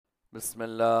بسم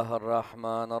الله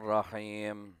الرحمن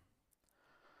الرحيم.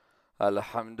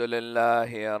 الحمد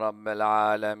لله رب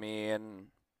العالمين،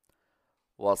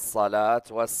 والصلاة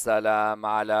والسلام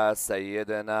على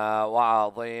سيدنا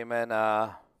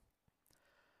وعظيمنا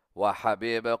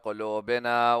وحبيب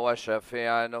قلوبنا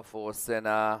وشفيع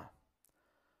نفوسنا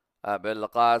أبي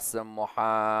القاسم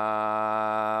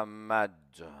محمد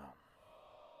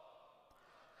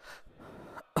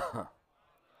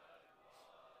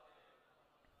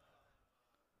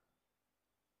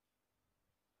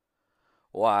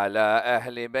وعلى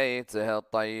أهل بيته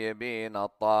الطيبين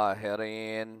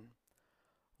الطاهرين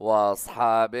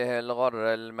وأصحابه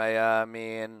الغر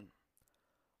الميامين.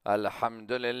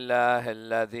 الحمد لله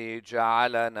الذي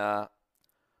جعلنا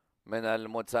من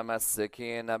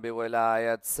المتمسكين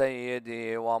بولاية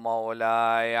سيدي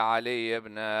ومولاي علي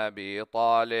بن أبي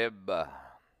طالب.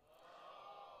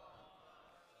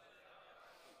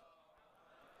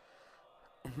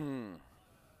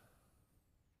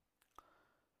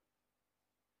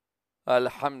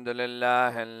 الحمد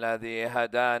لله الذي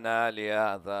هدانا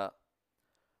لهذا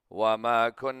وما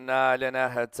كنا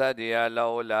لنهتدي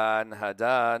لولا أن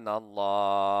هدانا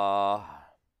الله.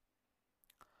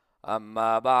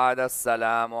 أما بعد،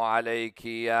 السلام عليك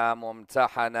يا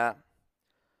ممتحنة.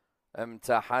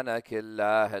 امتحنك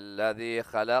الله الذي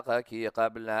خلقك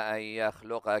قبل أن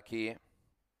يخلقك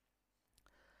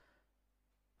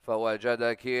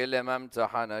فوجدك لما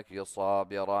امتحنك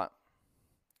صابرا.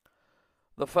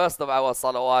 The first of our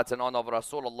salawat in honor of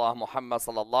Rasulullah Muhammad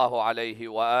sallallahu alayhi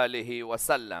wa alihi wa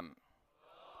sallam.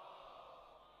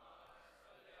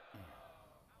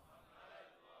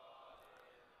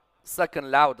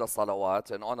 Second louder salawat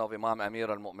in honor of Imam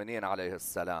Amir al-Mu'mineen alayhi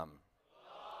salam.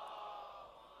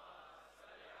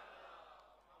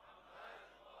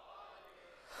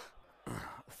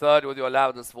 Third with your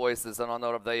loudest voices in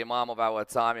honor of the Imam of our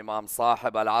time, Imam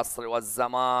Sahib al-Asr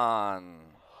wal-Zaman.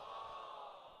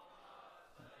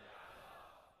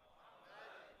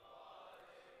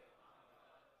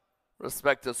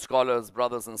 Respected scholars,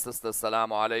 brothers and sisters,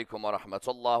 Assalamu alaikum wa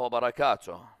rahmatullah wa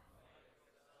barakatuh.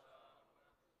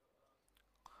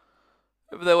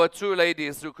 If there were two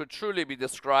ladies who could truly be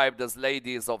described as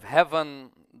ladies of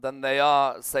heaven, then they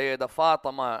are Sayyida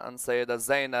Fatima and Sayyida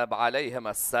Zainab alayhim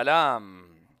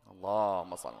as-salam.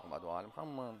 Allahumma salli Muhammad wa ala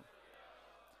Muhammad.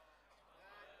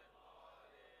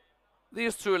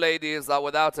 These two ladies are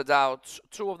without a doubt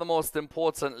two of the most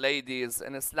important ladies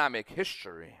in Islamic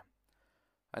history.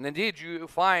 And indeed, you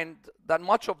find that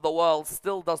much of the world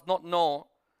still does not know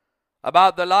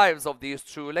about the lives of these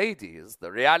two ladies.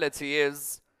 The reality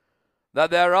is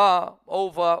that there are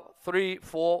over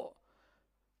 3-4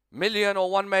 million,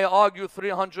 or one may argue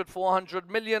 300-400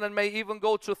 million, and may even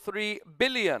go to 3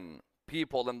 billion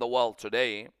people in the world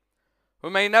today who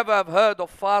may never have heard of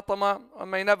Fatima or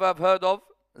may never have heard of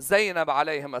Zainab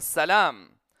alayhim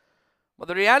as-salam. But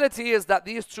the reality is that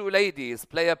these two ladies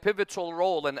play a pivotal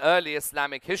role in early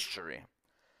Islamic history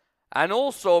and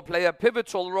also play a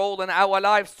pivotal role in our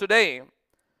lives today,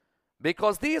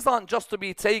 because these aren't just to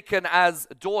be taken as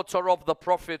daughter of the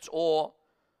Prophet or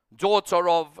daughter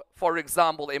of, for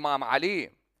example, Imam Ali.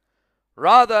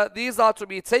 Rather, these are to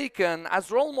be taken as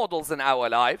role models in our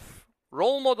life,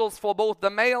 role models for both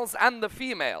the males and the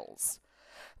females.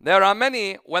 There are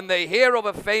many, when they hear of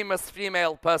a famous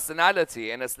female personality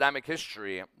in Islamic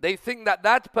history, they think that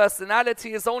that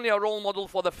personality is only a role model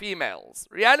for the females.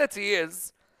 Reality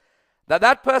is that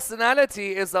that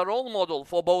personality is a role model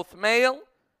for both male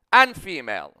and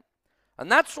female.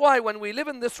 And that's why when we live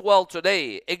in this world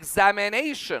today,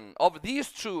 examination of these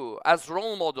two as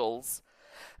role models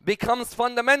becomes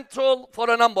fundamental for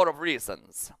a number of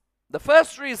reasons. The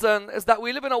first reason is that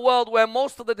we live in a world where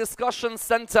most of the discussions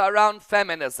center around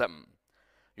feminism.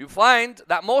 You find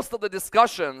that most of the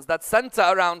discussions that center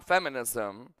around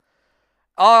feminism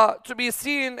are to be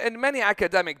seen in many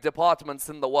academic departments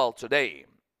in the world today.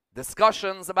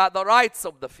 Discussions about the rights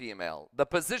of the female, the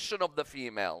position of the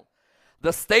female,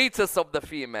 the status of the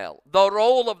female, the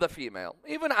role of the female.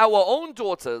 Even our own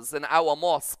daughters in our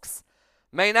mosques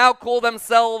may now call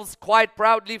themselves quite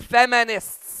proudly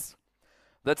feminists.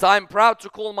 That I'm proud to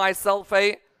call myself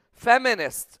a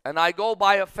feminist, and I go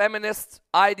by a feminist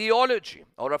ideology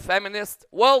or a feminist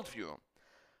worldview.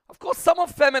 Of course, some of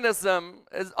feminism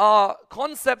are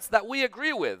concepts that we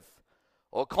agree with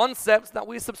or concepts that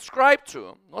we subscribe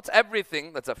to. Not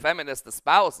everything that a feminist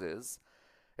espouses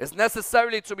is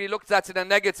necessarily to be looked at in a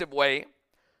negative way.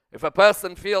 If a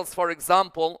person feels, for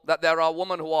example, that there are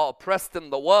women who are oppressed in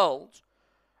the world,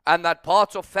 and that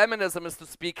part of feminism is to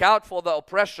speak out for the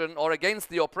oppression or against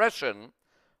the oppression,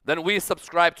 then we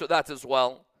subscribe to that as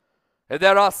well.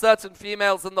 There are certain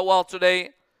females in the world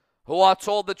today who are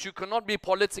told that you cannot be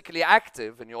politically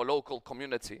active in your local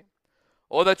community,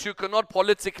 or that you cannot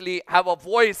politically have a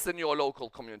voice in your local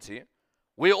community,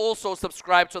 we also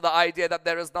subscribe to the idea that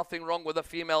there is nothing wrong with a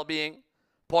female being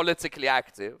politically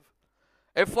active.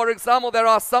 If, for example, there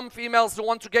are some females who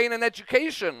want to gain an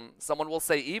education, someone will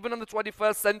say, even in the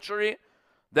 21st century,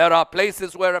 there are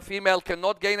places where a female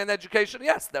cannot gain an education.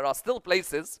 Yes, there are still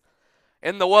places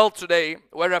in the world today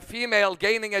where a female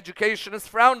gaining education is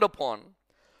frowned upon,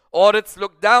 or it's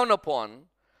looked down upon.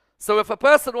 So if a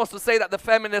person was to say that the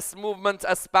feminist movement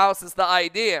espouses the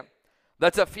idea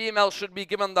that a female should be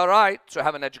given the right to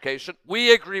have an education,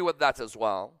 we agree with that as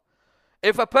well.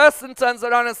 If a person turns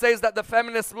around and says that the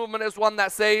feminist movement is one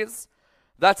that says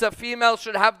that a female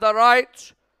should have the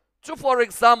right to, for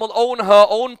example, own her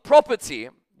own property.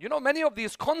 You know, many of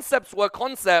these concepts were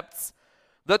concepts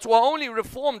that were only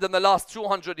reformed in the last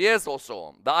 200 years or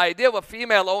so. The idea of a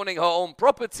female owning her own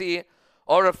property,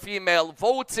 or a female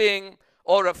voting,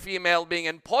 or a female being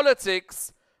in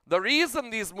politics, the reason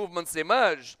these movements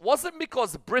emerged wasn't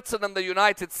because Britain and the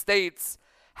United States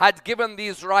had given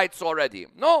these rights already.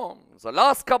 No, the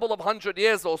last couple of 100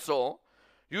 years or so,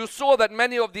 you saw that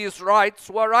many of these rights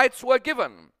were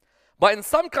given. But in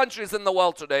some countries in the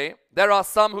world today, there are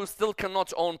some who still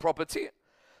cannot own property,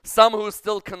 some who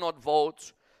still cannot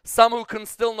vote, some who can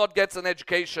still not get an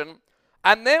education.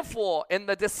 And therefore, in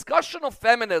the discussion of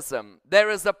feminism,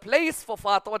 there is a place for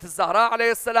Fatima al-Zahra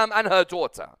alayhi salam and her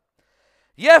daughter.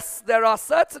 Yes, there are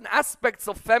certain aspects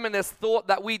of feminist thought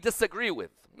that we disagree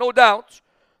with. No doubt,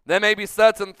 there may be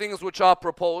certain things which are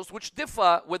proposed which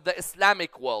differ with the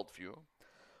Islamic worldview,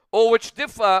 or which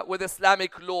differ with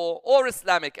Islamic law or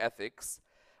Islamic ethics.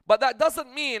 But that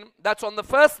doesn't mean that on the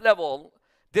first level,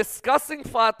 discussing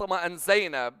Fatima and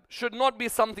Zainab should not be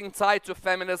something tied to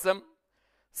feminism.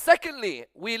 Secondly,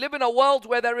 we live in a world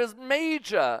where there is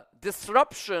major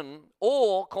disruption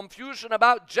or confusion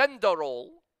about gender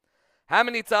role. How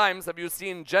many times have you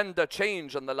seen gender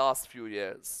change in the last few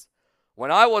years?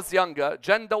 When I was younger,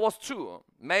 gender was two,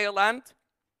 male and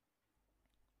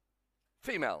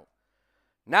female.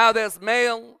 Now there's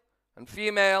male and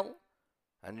female,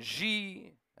 and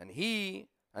she, and he,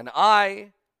 and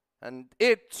I, and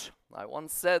it. I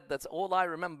once said that all I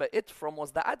remember it from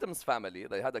was the Addams Family.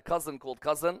 They had a cousin called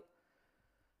Cousin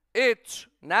It.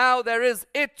 Now there is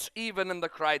it even in the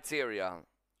criteria.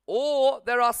 Or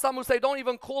there are some who say, don't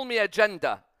even call me a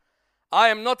gender. I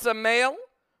am not a male,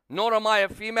 nor am I a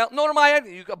female, nor am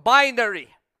I a binary.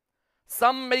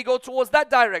 Some may go towards that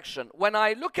direction. When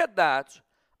I look at that,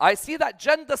 I see that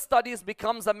gender studies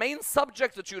becomes a main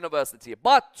subject at university.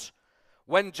 But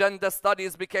when gender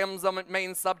studies becomes a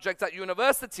main subject at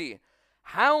university,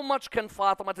 how much can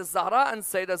Fatima al-Zahra and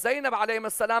Sayyidah Zainab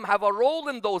alayhi salam have a role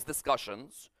in those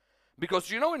discussions?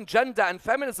 Because you know, in gender and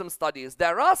feminism studies,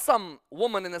 there are some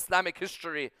women in Islamic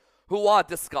history who are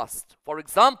discussed. For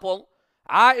example,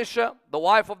 Aisha, the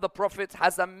wife of the Prophet,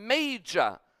 has a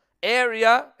major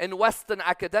area in Western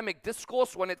academic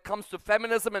discourse when it comes to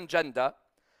feminism and gender.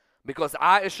 Because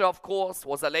Aisha, of course,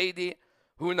 was a lady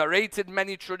who narrated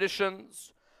many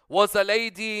traditions, was a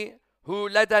lady who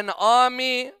led an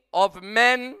army of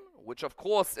men, which of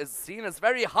course is seen as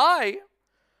very high,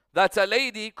 that a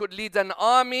lady could lead an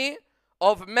army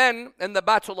of men in the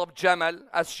Battle of Jamal,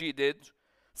 as she did.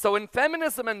 So in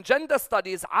feminism and gender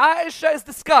studies, Aisha is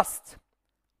discussed,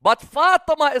 but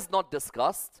Fatima is not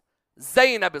discussed,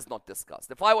 Zainab is not discussed.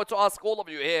 If I were to ask all of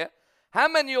you here, how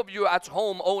many of you at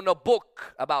home own a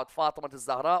book about Fatima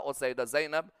al-Zahra or Sayyidah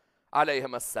Zainab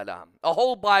alayhim as-salam? A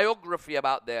whole biography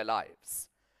about their lives.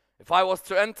 If I was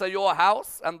to enter your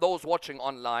house and those watching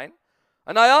online,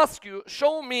 and I ask you,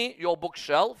 show me your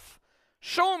bookshelf,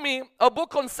 show me a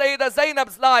book on Sayyidah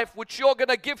Zainab's life which you're going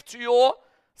to give to your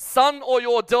son or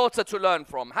your daughter to learn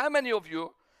from. How many of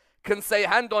you can say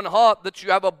hand on heart that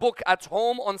you have a book at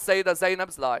home on Sayyidah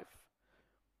Zainab's life?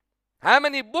 How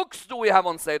many books do we have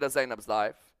on Sayyidah Zainab's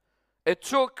life? It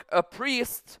took a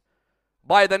priest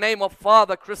by the name of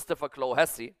Father Christopher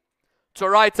Clohessy to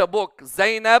write a book,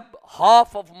 Zainab,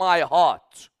 Half of My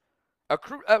Heart. A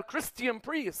Christian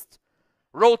priest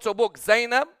wrote a book,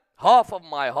 Zainab, Half of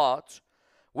My Heart.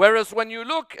 Whereas when you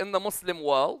look in the Muslim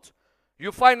world,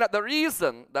 you find that the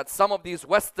reason that some of these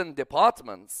Western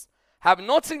departments have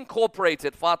not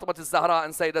incorporated Fatima al-Zahra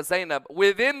and Sayyidah Zainab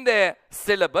within their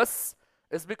syllabus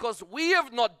is because we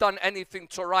have not done anything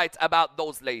to write about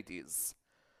those ladies.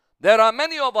 There are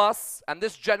many of us, and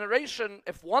this generation,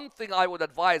 if one thing I would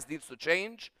advise needs to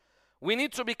change, we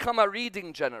need to become a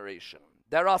reading generation.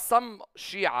 There are some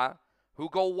Shia who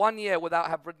go 1 year without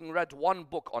having read one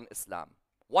book on Islam.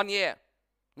 1 year,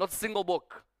 not a single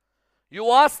book. You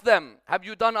ask them, have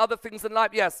you done other things in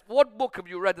life? Yes. What book have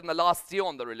you read in the last year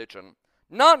on the religion?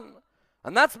 None.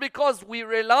 And that's because we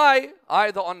rely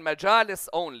either on majalis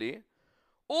only,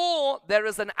 or there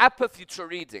is an apathy to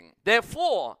reading.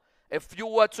 Therefore, if you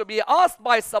were to be asked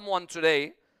by someone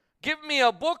today, give me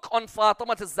a book on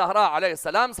Fatima al-Zahra alayhi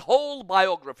salam's whole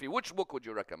biography, which book would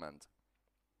you recommend?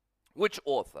 Which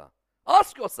author?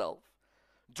 Ask yourself,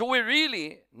 do we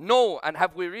really know and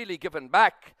have we really given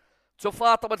back to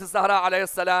Fatima al-Zahra alayhi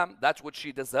salam that which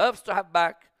she deserves to have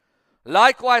back?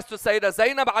 Likewise to Sayyidah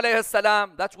Zainab alayhi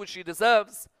salam, that which she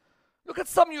deserves. Look at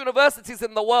some universities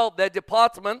in the world, their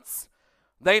departments,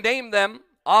 they name them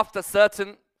after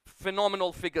certain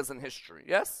phenomenal figures in history,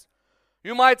 yes?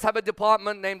 You might have a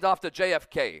department named after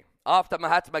JFK, after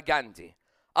Mahatma Gandhi,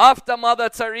 after Mother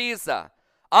Teresa,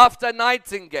 after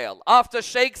Nightingale, after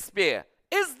Shakespeare.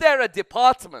 Is there a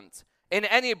department in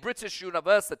any British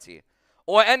university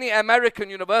or any American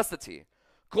university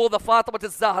called the Fatima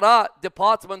al-Zahra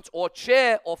Department or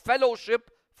Chair or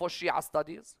Fellowship for Shia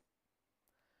Studies?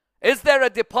 Is there a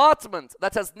department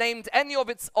that has named any of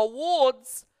its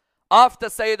awards after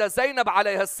Sayyidah Zainab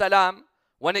alayhi salam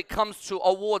when it comes to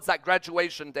awards at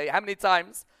graduation day? How many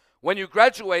times when you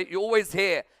graduate you always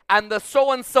hear, and the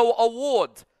so-and-so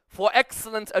award for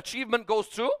excellent achievement goes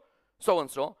to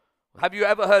so-and-so? Have you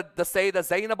ever heard the Sayyidah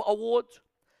Zainab award?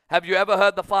 Have you ever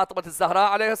heard the Fatima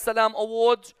al-Zahra alayhi salam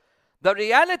award? The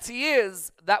reality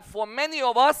is that for many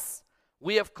of us,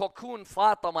 we have cocooned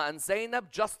Fatima and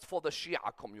Zainab just for the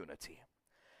Shia community,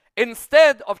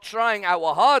 instead of trying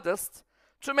our hardest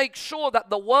to make sure that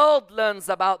the world learns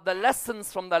about the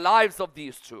lessons from the lives of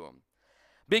these two.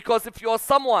 Because if you're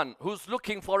someone who's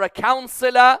looking for a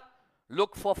counselor,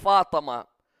 look for Fatima.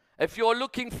 If you're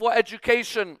looking for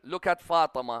education, look at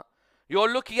Fatima.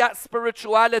 You're looking at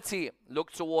spirituality,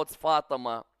 look towards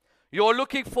Fatima. You're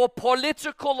looking for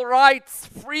political rights,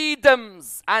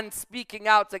 freedoms, and speaking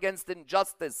out against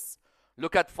injustice,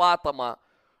 look at Fatima.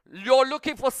 You're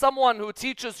looking for someone who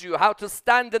teaches you how to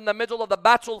stand in the middle of the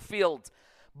battlefield,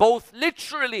 both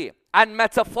literally and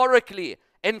metaphorically,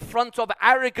 in front of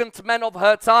arrogant men of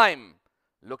her time.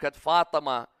 Look at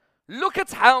Fatima. Look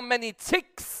at how many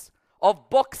ticks of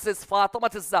boxes Fatima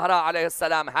al-Zahra alayhi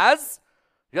salam has.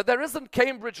 Yet there isn't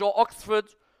Cambridge or Oxford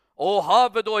or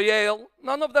Harvard or Yale.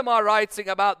 None of them are writing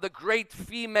about the great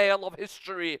female of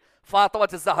history, Fatima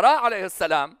al-Zahra alayhi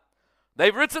salam.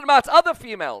 They've written about other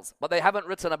females, but they haven't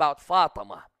written about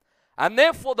Fatima. And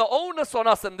therefore the onus on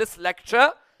us in this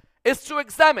lecture is to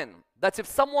examine that if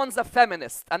someone's a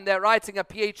feminist and they're writing a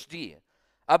PhD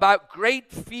about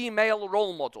great female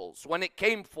role models when it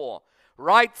came for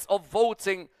rights of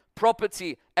voting,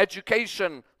 property,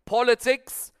 education,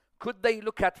 politics, could they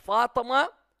look at Fatima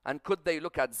and could they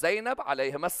look at Zainab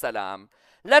alayhim as-salam?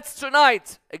 Let's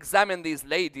tonight examine these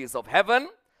ladies of heaven,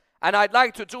 and I'd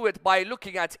like to do it by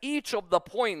looking at each of the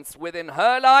points within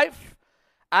her life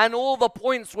and all the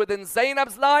points within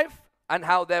Zainab's life and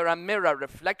how they're a mirror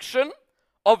reflection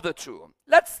of the two.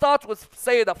 Let's start with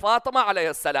Sayyidah Fatima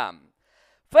alayhi salam.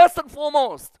 First and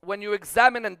foremost, when you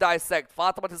examine and dissect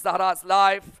Fatima al-Zahra's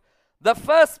life, the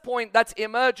first point that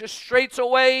emerges straight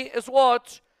away is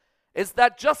what? Is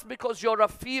that just because you're a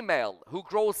female who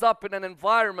grows up in an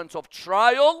environment of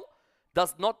trial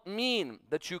does not mean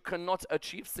that you cannot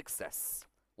achieve success.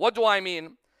 What do I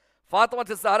mean? Fatima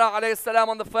al-Zahra alayhi salam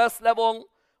on the first level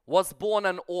was born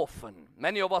an orphan.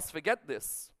 Many of us forget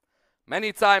this.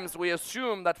 Many times we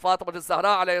assume that Fatima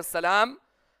al-Zahra alayhi salam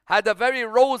had a very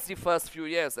rosy first few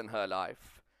years in her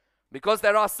life. Because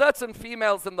there are certain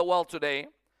females in the world today,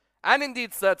 and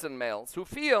indeed certain males, who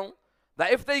feel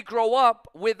that if they grow up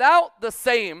without the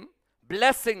same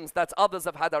blessings that others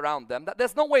have had around them, that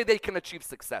there's no way they can achieve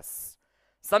success.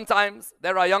 Sometimes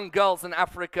there are young girls in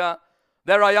Africa,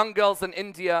 there are young girls in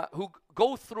India who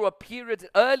go through a period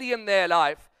early in their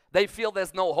life, they feel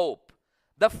there's no hope.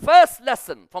 The first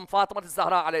lesson from Fatima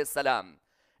al-Zahra alayhi salam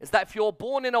is that if you're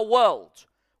born in a world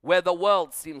where the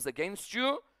world seems against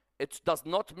you, it does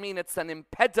not mean it's an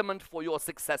impediment for your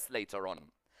success later on.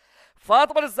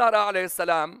 Fatima al-Zahra alayhi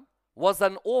salam was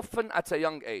an orphan at a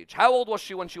young age. How old was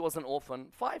she when she was an orphan?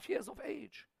 5 years of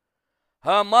age.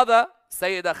 Her mother,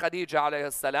 Sayyidah Khadija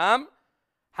alayhi salam,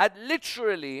 had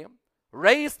literally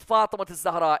raised Fatima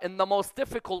al-Zahra in the most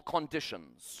difficult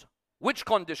conditions. Which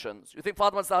conditions? You think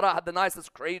Fatima al-Zahra had the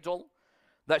nicest cradle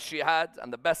that she had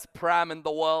and the best pram in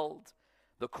the world,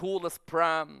 the coolest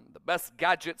pram, the best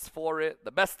gadgets for it,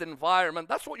 the best environment?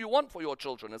 That's what you want for your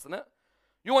children, isn't it?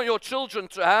 You want your children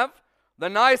to have the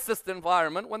nicest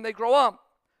environment when they grow up.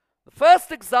 The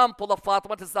first example of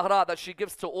Fatima al-Zahra that she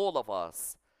gives to all of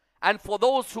us, and for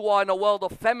those who are in a world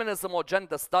of feminism or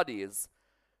gender studies,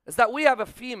 is that we have a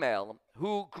female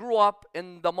who grew up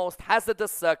in the most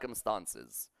hazardous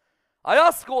circumstances. I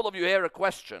ask all of you here a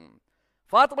question.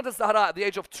 Fatima al-Zahra at the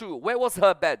age of 2, where was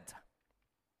her bed?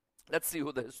 Let's see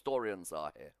who the historians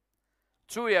are here.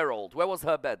 2-year-old, where was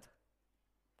her bed?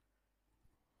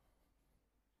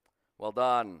 Well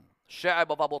done. Sha'ib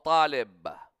of Abu Talib.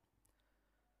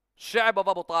 Sha'ib of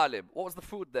Abu Talib. What was the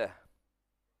food there?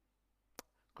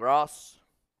 Grass,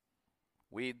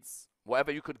 weeds,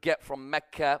 whatever you could get from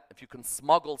Mecca, if you can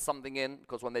smuggle something in,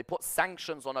 because when they put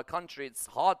sanctions on a country, it's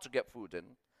hard to get food in.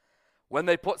 When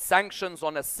they put sanctions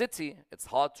on a city, it's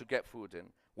hard to get food in.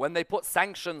 When they put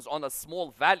sanctions on a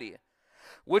small valley,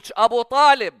 which Abu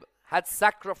Talib had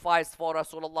sacrificed for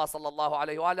Rasulullah sallallahu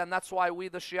alayhi wa sallam, and that's why we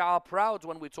the Shia are proud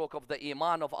when we talk of the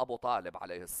Iman of Abu Talib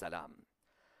alayhi salam.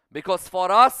 Because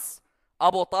for us,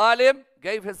 Abu Talib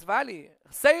gave his valley.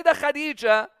 Sayyidah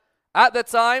Khadija, at the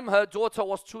time, her daughter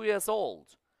was 2 years old.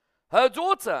 Her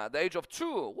daughter, at the age of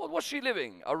 2, what was she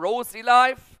living? A rosy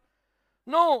life?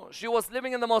 No, she was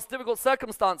living in the most difficult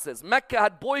circumstances. Mecca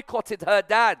had boycotted her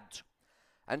dad.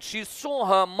 And she saw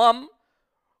her mum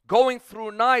going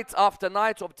through night after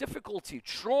night of difficulty,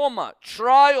 trauma,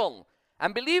 trial.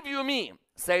 And believe you me,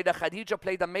 Sayyidah Khadija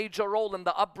played a major role in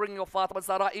the upbringing of Fatima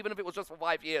al-Zahra, even if it was just for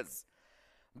 5 years.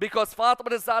 Because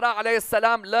Fatima al-Zahra alayhi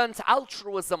salam learned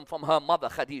altruism from her mother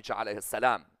Khadija alayhi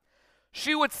salam.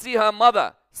 She would see her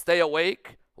mother stay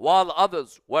awake while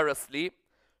others were asleep.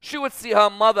 She would see her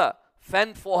mother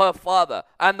fend for her father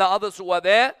and the others who were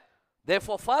there.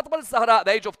 Therefore, Fatima al-Zahra at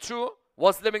the age of 2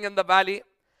 was living in the valley.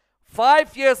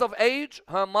 5 years of age,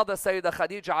 her mother Sayyidah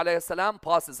Khadija alayhi salam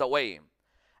passes away.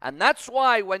 And that's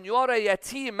why when you're a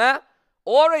yatima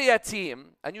or a yatim,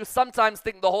 and you sometimes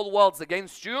think the whole world's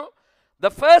against you,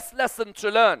 the first lesson to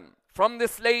learn from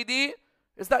this lady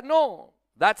is that no,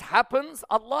 that happens.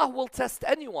 Allah will test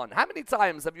anyone. How many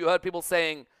times have you heard people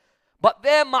saying, but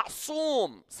they're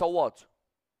ma'soom, so what?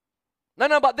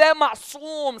 No, but they're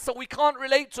ma'soom, so we can't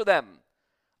relate to them.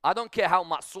 I don't care how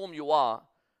ma'soom you are.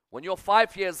 When you're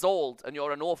 5 years old and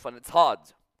you're an orphan, it's hard.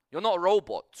 You're not a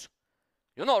robot.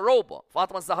 You're not a robot.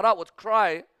 Fatima al-Zahra would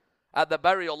cry at the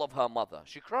burial of her mother.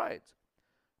 She cried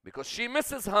because she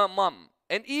misses her mum.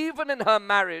 And even in her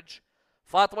marriage,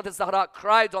 Fatima al-Zahra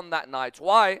cried on that night.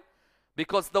 Why?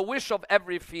 Because the wish of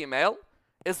every female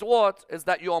is what? Is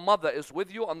that your mother is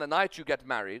with you on the night you get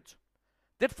married.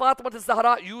 Did Fatima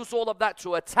al-Zahra use all of that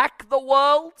to attack the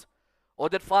world? Or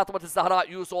did Fatima al-Zahra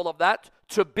use all of that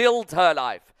to build her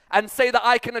life and say that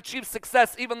I can achieve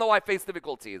success even though I face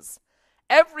difficulties?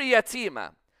 Every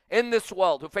yatima in this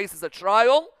world who faces a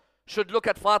trial should look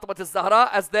at Fatima al-Zahra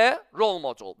as their role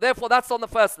model. Therefore, that's on the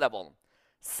first level.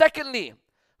 Secondly,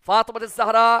 Fatima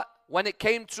al-Zahra, when it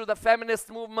came to the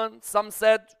feminist movement, some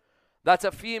said that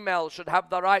a female should have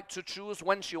the right to choose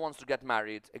when she wants to get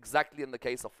married, exactly in the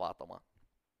case of Fatima.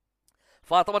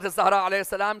 Fatima al-Zahra alayhi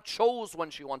salam chose when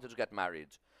she wanted to get married.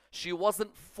 She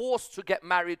wasn't forced to get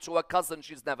married to a cousin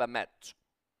she's never met.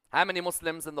 How many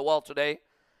Muslims in the world today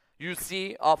you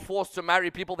see are forced to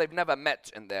marry people they've never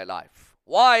met in their life?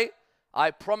 Why?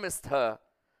 I promised her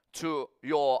to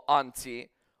your auntie.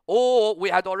 Or we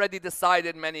had already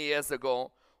decided many years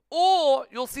ago. Or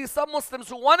you'll see some Muslims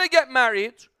who want to get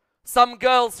married, some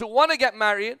girls who want to get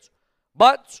married,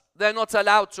 but they're not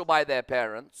allowed to by their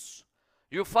parents.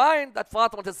 You find that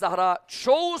Fatima al-Zahra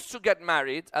chose to get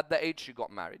married at the age she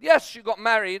got married. Yes, she got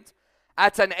married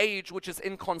at an age which is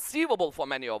inconceivable for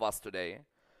many of us today.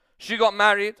 She got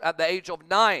married at the age of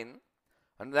 9.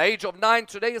 And the age of 9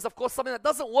 today is, of course, something that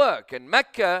doesn't work. In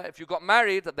Mecca, if you got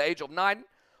married at the age of 9,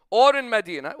 or in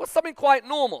Medina, it was something quite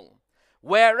normal.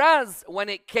 Whereas when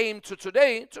it came to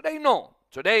today, no.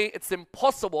 Today, it's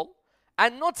impossible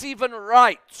and not even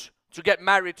right to get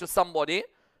married to somebody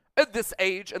at this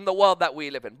age in the world that we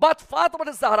live in. But Fatima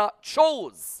al-Zahra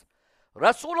chose.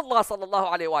 Rasulullah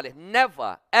sallallahu alayhi wa sallam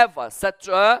never ever said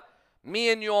to her, me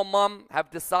and your mom have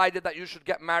decided that you should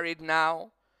get married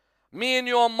now. Me and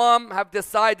your mom have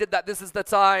decided that this is the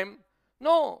time.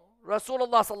 No.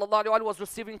 Rasulullah sallallahu alayhi wa sallam was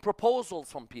receiving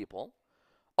proposals from people.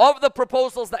 Of the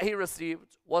proposals that he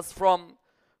received was from,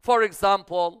 for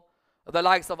example, the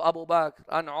likes of Abu Bakr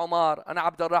and Umar and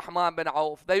Abd al-Rahman bin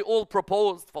Auf. They all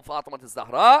proposed for Fatima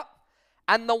al-Zahra.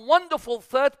 And the wonderful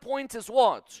third point is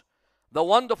what? The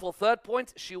wonderful third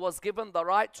point, she was given the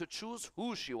right to choose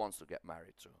who she wants to get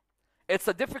married to. It's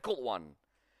a difficult one.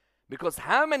 Because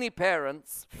how many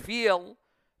parents feel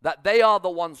that they are the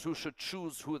ones who should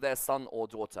choose who their son or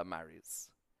daughter marries?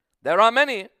 There are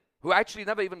many who actually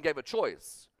never even gave a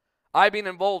choice. I've been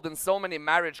involved in so many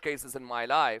marriage cases in my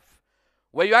life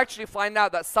where you actually find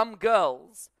out that some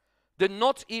girls did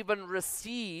not even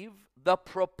receive the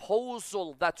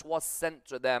proposal that was sent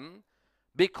to them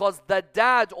because the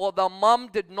dad or the mum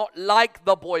did not like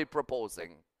the boy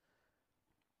proposing.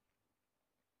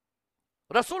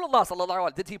 Rasulullah sallallahu alaihi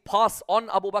wasallam, did he pass on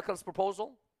Abu Bakr's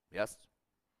proposal? Yes.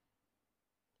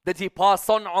 Did he pass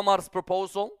on Umar's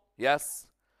proposal? Yes.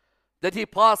 Did he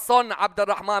pass on Abd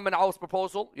al-Rahman bin Awf's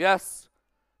proposal? Yes.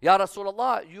 Ya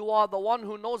Rasulullah, you are the one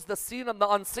who knows the seen and the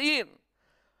unseen.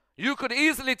 You could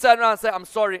easily turn around and say, I'm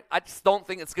sorry, I just don't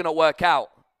think it's going to work out.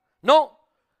 No.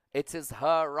 It is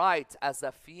her right as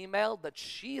a female that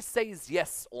she says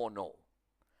yes or no.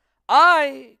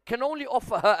 I can only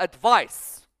offer her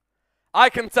advice. I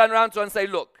can turn around to her and say,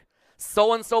 look,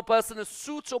 so-and-so person is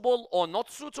suitable or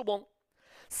not suitable.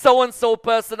 So-and-so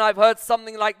person, I've heard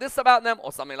something like this about them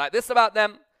or something like this about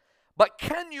them. But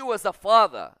can you as a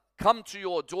father come to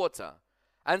your daughter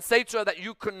and say to her that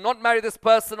you cannot marry this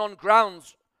person on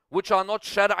grounds which are not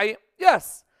shari'i?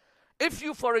 Yes. If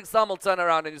you, for example, turn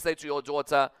around and you say to your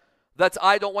daughter that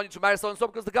I don't want you to marry so-and-so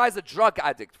because the guy's a drug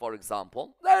addict, for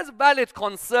example, there is valid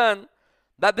concern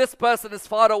that this person is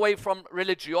far away from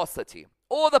religiosity.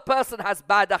 Or the person has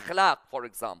bad akhlaq, for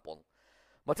example.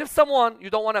 But if someone, you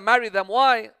don't want to marry them,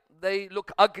 why? They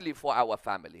look ugly for our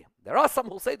family. There are some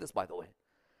who say this, by the way.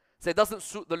 Say it doesn't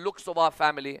suit the looks of our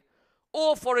family.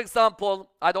 Or, for example,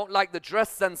 I don't like the dress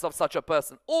sense of such a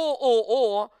person.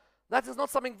 Or, that is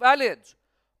not something valid.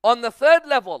 On the third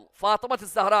level, Fatima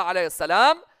al-Zahra alayhi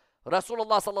salam,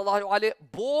 Rasulullah sallallahu alayhi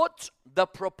brought the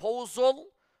proposal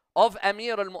of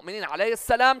Amir al-Mu'mineen alayhi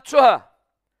salam to her.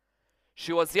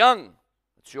 She was young.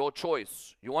 It's your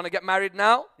choice. You want to get married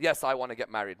now? Yes, I want to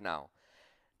get married now.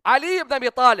 Ali ibn Abi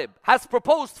Talib has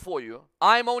proposed for you.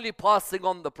 I'm only passing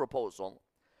on the proposal.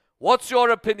 What's your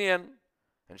opinion?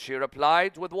 And she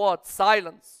replied with what?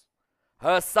 Silence.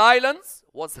 Her silence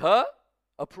was her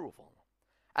approval.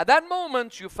 At that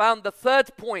moment, you found the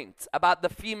third point about the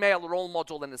female role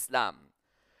model in Islam.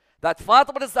 That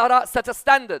Fatima al-Zahra set a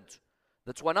standard.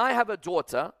 That when I have a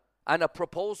daughter and a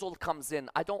proposal comes in,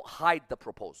 I don't hide the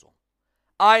proposal.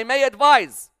 I may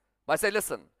advise, but I say,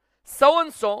 listen,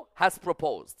 so-and-so has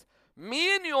proposed.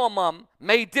 Me and your mom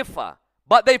may differ,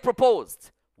 but they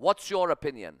proposed. What's your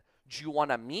opinion? Do you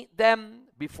want to meet them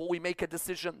before we make a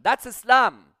decision? That's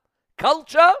Islam.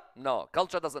 Culture? No,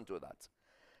 culture doesn't do that.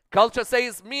 Culture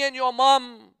says, me and your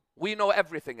mom, we know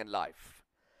everything in life.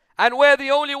 And we're the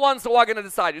only ones who are going to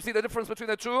decide. You see the difference between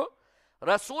the two?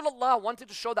 Rasulullah wanted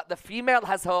to show that the female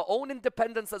has her own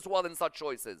independence as well in such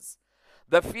choices.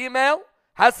 The female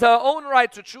has her own right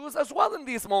to choose as well in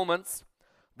these moments.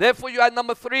 Therefore, you had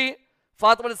number 3,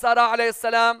 Fatima al-Zahra alayhi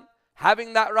salam,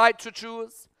 having that right to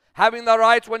choose, having the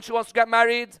right when she wants to get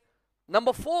married.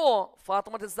 Number 4,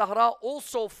 Fatima al-Zahra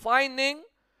also finding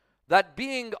that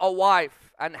being a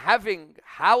wife and having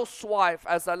housewife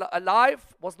as a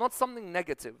life was not something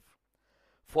negative.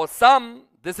 For some,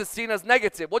 this is seen as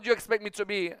negative. What do you expect me to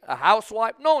be? A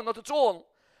housewife? No, not at all.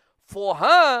 For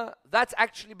her, that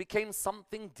actually became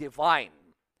something divine.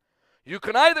 You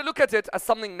can either look at it as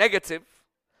something negative,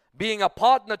 being a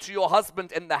partner to your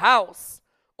husband in the house,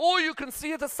 or you can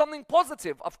see it as something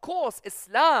positive. Of course,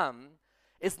 Islam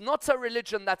is not a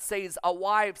religion that says a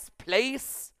wife's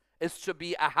place is to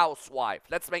be a housewife.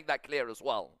 Let's make that clear as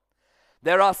well.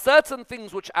 There are certain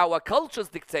things which our cultures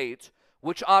dictate,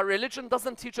 which our religion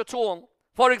doesn't teach at all.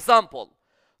 For example,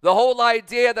 the whole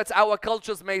idea that our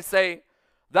cultures may say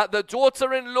that the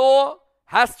daughter-in-law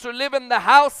has to live in the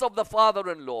house of the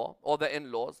father-in-law or the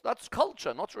in-laws. That's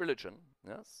culture, not religion.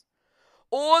 Yes.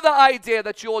 Or the idea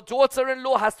that your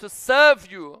daughter-in-law has to serve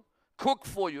you, cook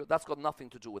for you. That's got nothing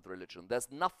to do with religion. There's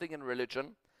nothing in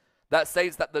religion that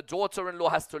says that the daughter-in-law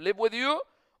has to live with you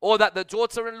or that the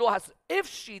daughter-in-law has to. If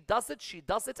she does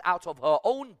it out of her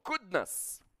own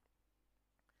goodness.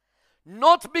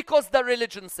 Not because the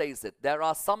religion says it. There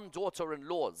are some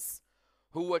daughter-in-laws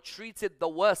who were treated the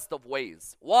worst of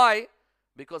ways. Why?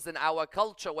 Because in our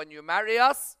culture, when you marry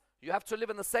us, you have to live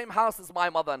in the same house as my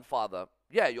mother and father.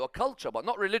 Yeah, your culture, but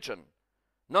not religion.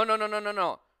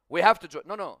 No. We have to do it.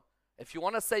 No. If you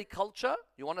want to say culture,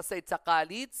 you want to say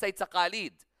taqaleed, say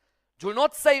taqaleed. Do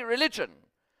not say religion.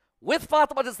 With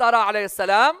Fatima al-Zahra alayhi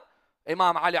salam,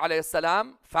 Imam Ali alayhi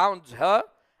salam found her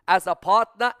as a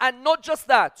partner, and not just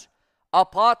that, a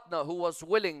partner who was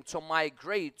willing to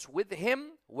migrate with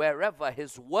him wherever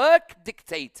his work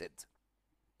dictated.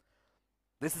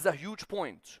 This is a huge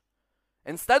point.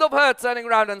 Instead of her turning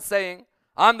around and saying,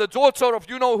 I'm the daughter of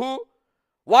you know who,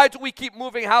 why do we keep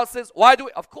moving houses?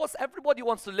 Of course, everybody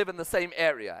wants to live in the same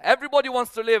area. Everybody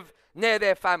wants to live near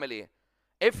their family.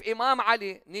 If Imam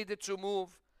Ali needed to move,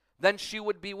 then she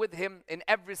would be with him in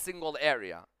every single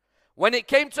area. When it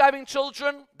came to having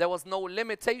children, there was no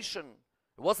limitation.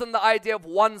 It wasn't the idea of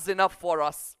one's enough for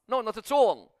us. No, not at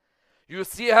all. You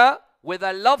see her with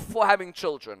a love for having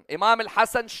children. Imam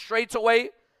al-Hassan straight away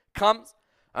comes,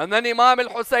 and then Imam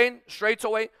al-Hussein straight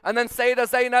away, and then Sayyidah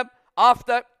Zainab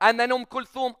after, and then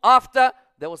Kulthum after.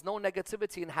 There was no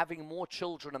negativity in having more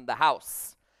children in the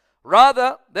house.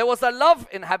 Rather, there was a love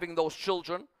in having those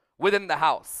children within the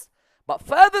house. But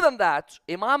further than that,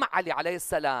 Imam Ali alayhi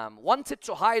salam wanted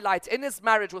to highlight in his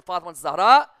marriage with Fatima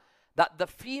Zahra that the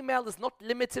female is not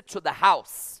limited to the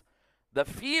house. The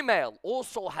female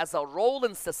also has a role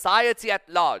in society at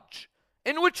large.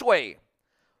 In which way?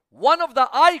 One of the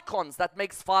icons that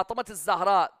makes Fatima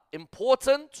Zahra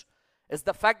important is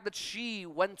the fact that she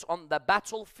went on the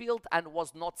battlefield and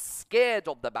was not scared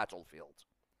of the battlefield.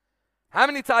 How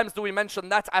many times do we mention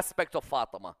that aspect of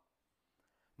Fatima?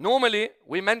 Normally,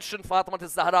 we mention Fatima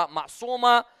Zahra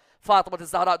Ma'suma, Fatima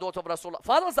Zahra daughter of Rasulullah.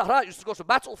 Fatima Zahra used to go to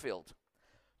battlefield.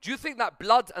 Do you think that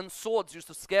blood and swords used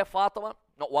to scare Fatima?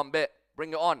 Not one bit.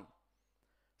 Bring it on.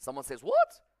 Someone says,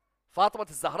 what? Fatima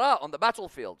Zahra on the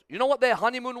battlefield. You know what their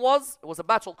honeymoon was? It was a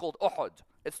battle called Uhud.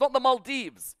 It's not the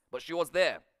Maldives, but she was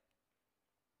there.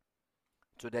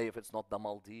 Today, if it's not the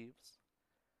Maldives,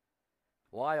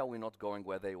 why are we not going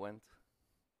where they went?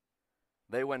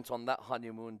 They went on that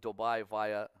honeymoon, Dubai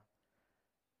via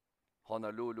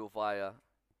Honolulu via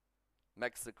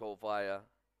Mexico via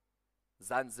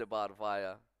Zanzibar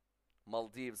via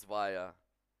Maldives via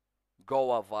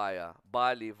Goa via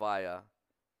Bali via.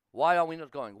 Why are we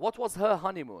not going? What was her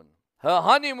honeymoon? Her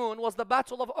honeymoon was the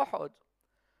Battle of Uhud.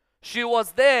 She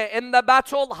was there in the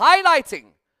battle highlighting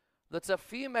that a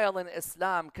female in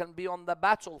Islam can be on the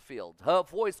battlefield. Her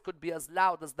voice could be as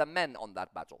loud as the men on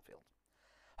that battlefield.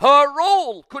 Her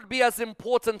role could be as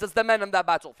important as the men on that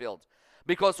battlefield.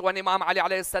 Because when Imam Ali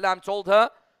alayhi salam told her,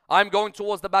 I'm going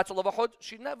towards the Battle of Uhud,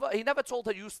 he never told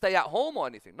her, you stay at home or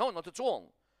anything. No, not at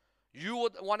all. You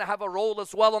would want to have a role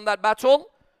as well on that battle?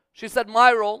 She said,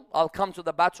 my role, I'll come to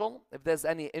the battle. If there's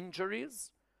any injuries,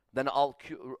 then I'll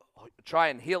try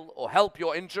and heal or help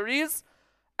your injuries.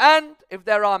 And if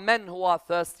there are men who are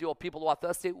thirsty or people who are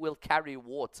thirsty, we'll carry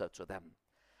water to them.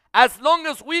 As long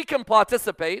as we can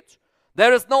participate,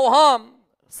 there is no harm.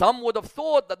 Some would have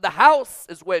thought that the house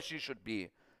is where she should be.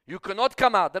 You cannot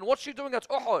come out. Then what's she doing at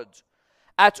Uhud?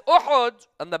 At Uhud,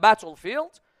 on the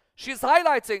battlefield, she's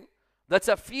highlighting that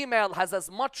a female has as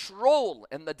much role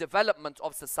in the development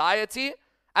of society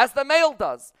as the male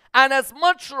does. And as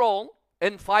much role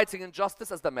in fighting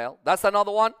injustice as the male. That's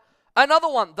another one. Another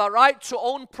one, the right to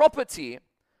own property.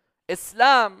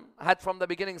 Islam had from the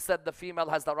beginning said the female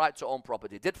has the right to own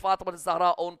property. Did Fatima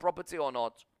Zahra own property or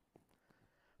not?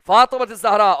 Fatima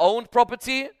Zahra owned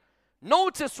property.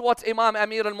 Notice what Imam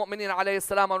Amir al-Mu'mineen alayhi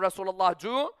salam and Rasulullah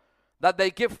do. That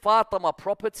they give Fatima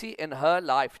property in her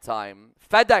lifetime.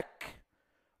 Fadak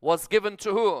was given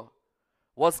to who?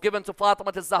 Was given to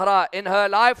Fatima Zahra in her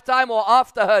lifetime or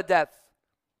after her death?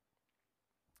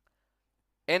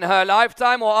 In her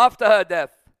lifetime or after her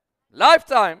death?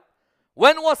 Lifetime.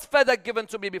 When was Fadak given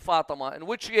to Bibi Fatima? In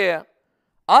which year?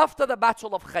 After the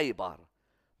Battle of Khaybar.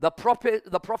 The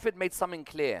Prophet made something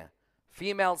clear.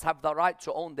 Females have the right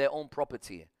to own their own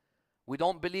property. We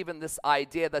don't believe in this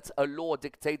idea that a law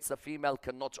dictates a female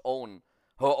cannot own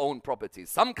her own property.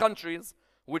 Some countries,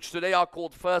 which today are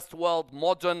called first world,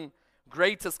 modern,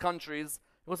 greatest countries,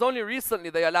 it was only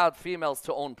recently they allowed females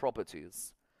to own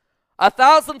properties.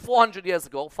 1,400 years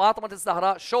ago, Fatima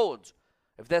Zahra showed,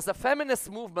 if there's a feminist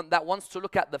movement that wants to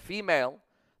look at the female,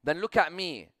 then look at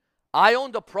me. I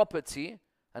owned a property,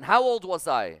 and how old was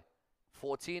I?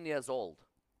 14 years old.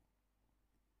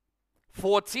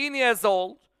 14 years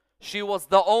old, she was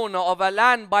the owner of a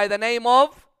land by the name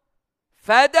of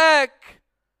Fadak.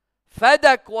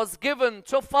 Fadak was given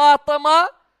to Fatima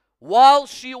while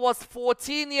she was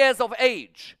 14 years of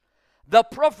age. The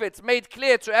Prophet made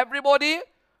clear to everybody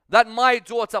that my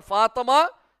daughter Fatima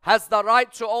has the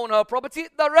right to own her property.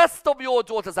 The rest of your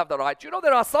daughters have the right. You know,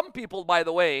 there are some people, by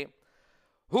the way,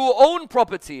 who own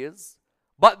properties,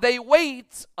 but they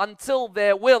wait until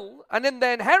their will, and in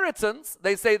their inheritance,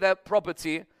 they say their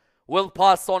property will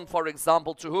pass on, for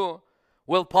example, to who?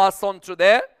 Will pass on to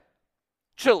their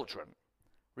children.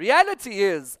 Reality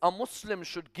is, a Muslim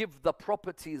should give the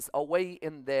properties away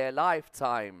in their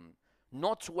lifetime,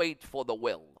 not wait for the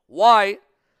will. Why?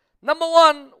 Number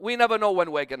one, we never know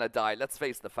when we're going to die. Let's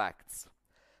face the facts.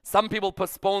 Some people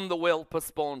postpone the will,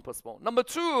 postpone. Number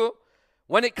two,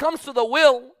 when it comes to the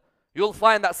will, you'll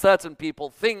find that certain people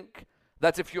think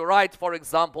that if you write, for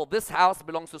example, this house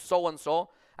belongs to so-and-so,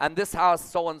 and this house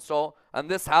so-and-so, and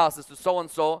this house is to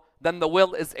so-and-so, then the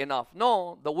will is enough.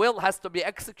 No, the will has to be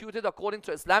executed according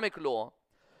to Islamic law.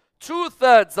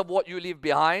 2/3 of what you leave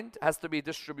behind has to be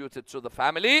distributed to the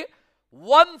family.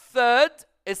 1/3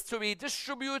 is to be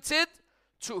distributed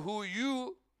to who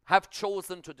you have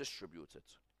chosen to distribute it.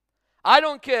 I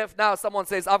don't care if now someone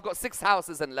says, I've got 6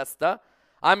 houses in Leicester.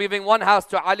 I'm giving 1 house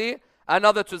to Ali,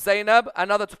 another to Zainab,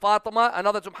 another to Fatima,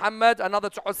 another to Muhammad, another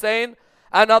to Hussein,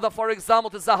 another, for example,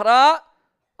 to Zahra.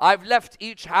 I've left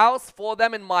each house for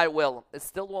them in my will. It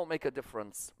still won't make a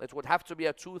difference. It would have to be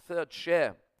a 2/3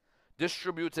 share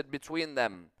distributed between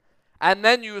them. And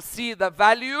then you see the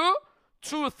value.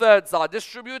 2/3 are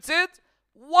distributed.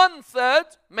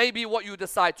 1/3 may be what you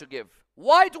decide to give.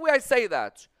 Why do I say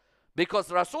that? Because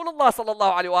Rasulullah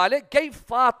sallallahu alaihi wasallam gave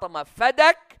Fatima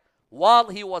fadak while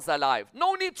he was alive.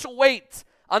 No need to wait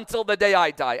until the day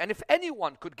I die. And if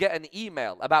anyone could get an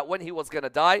email about when he was going to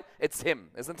die, it's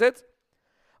him, isn't it?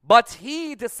 But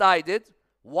he decided,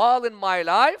 while in my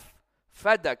life,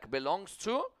 fadak belongs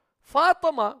to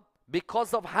Fatima,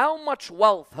 because of how much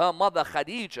wealth her mother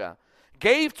Khadija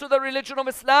gave to the religion of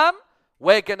Islam.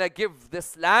 We're going to give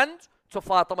this land to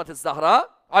Fatima al-Zahra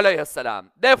alayhi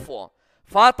salam. Therefore,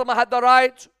 Fatima had the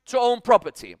right to own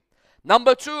property.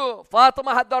 Number 2,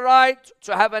 Fatima had the right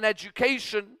to have an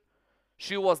education.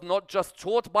 She was not just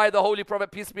taught by the Holy Prophet,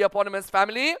 peace be upon him and his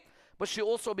family, but she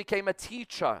also became a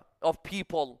teacher of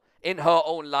people in her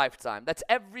own lifetime. That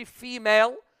every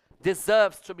female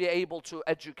deserves to be able to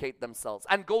educate themselves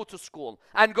and go to school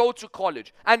and go to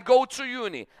college and go to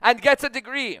uni and get a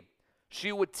degree.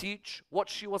 She would teach what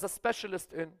she was a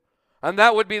specialist in. And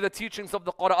that would be the teachings of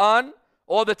the Quran,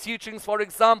 or the teachings, for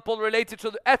example, related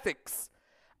to the ethics.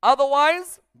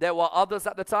 Otherwise, there were others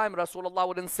at the time. Rasulullah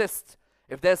would insist,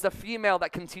 if there's a female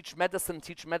that can teach medicine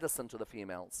to the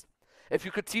females. If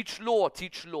you could teach law,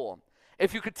 teach law.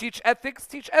 If you could teach ethics,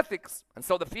 teach ethics. And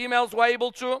so the females were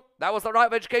able to. That was the right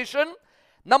of education.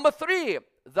 Number 3,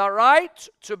 the right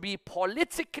to be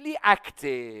politically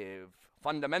active.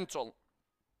 Fundamental.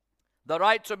 The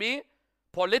right to be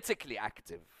politically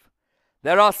active.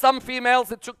 There are some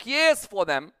females, it took years for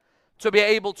them to be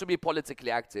able to be politically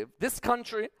active. This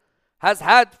country has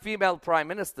had female prime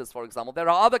ministers, for example. There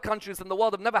are other countries in the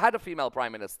world that have never had a female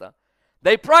prime minister.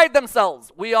 They pride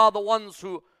themselves. We are the ones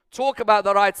who talk about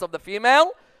the rights of the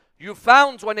female. You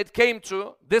found when it came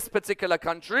to this particular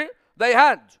country, they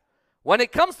had. When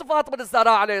it comes to Fatima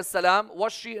al-Zahra alayhi salam,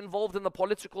 was she involved in the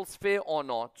political sphere or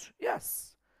not?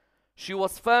 Yes. She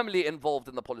was firmly involved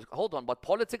in the political. Hold on, but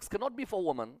politics cannot be for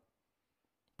women.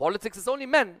 Politics is only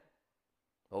men.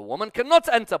 A woman cannot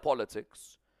enter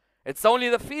politics. It's only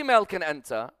the female can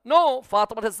enter. No,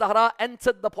 Fatima al-Zahra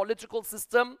entered the political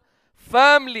system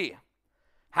firmly.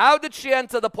 How did she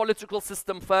enter the political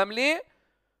system firmly?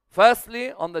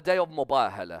 Firstly, on the day of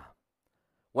Mubahala,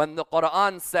 when the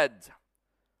Quran said,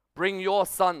 bring your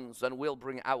sons and we'll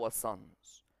bring our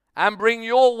sons. And bring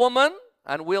your woman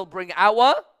and we'll bring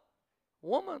our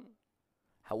woman.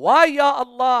 Why, Ya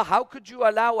Allah, how could you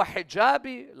allow a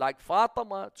hijabi like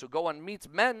Fatima to go and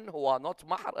meet men who are not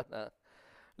mahrana?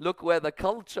 Look where the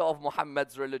culture of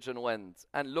Muhammad's religion went,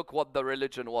 and look what the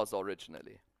religion was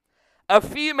originally. A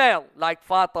female like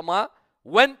Fatima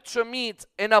went to meet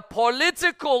in a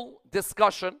political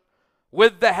discussion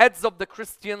with the heads of the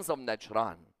Christians of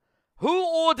Najran. Who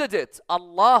ordered it?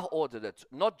 Allah ordered it,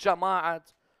 not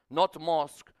Jama'at, not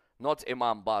mosque, not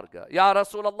Imam Barga. Ya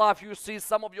Rasulullah, if you see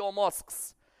some of your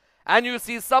mosques, and you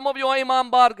see some of your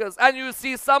Imam Bargas, and you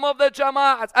see some of the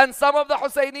Jama'at, and some of the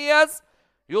Husayniyas,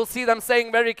 you'll see them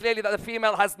saying very clearly that the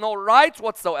female has no right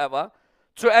whatsoever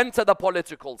to enter the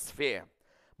political sphere.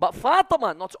 But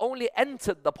Fatima not only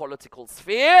entered the political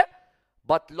sphere,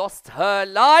 but lost her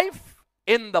life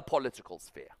in the political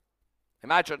sphere.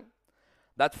 Imagine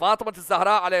that Fatima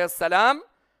al-Zahra alayhi salam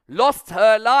lost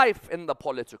her life in the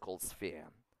political sphere.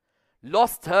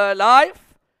 Lost her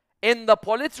life in the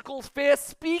political sphere,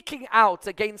 speaking out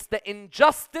against the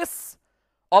injustice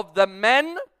of the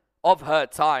men of her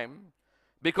time.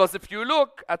 Because if you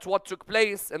look at what took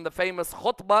place in the famous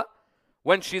khutbah,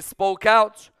 when she spoke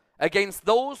out against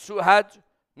those who had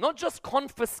not just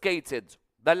confiscated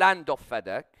the land of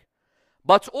Fadak,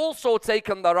 but also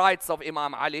taken the rights of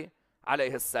Imam Ali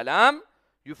alayhi salam,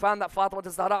 you found that Fatima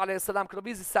al-Zahra alayhi salam could have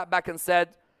easily sat back and said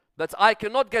that I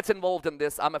cannot get involved in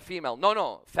this, I'm a female.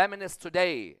 No, feminists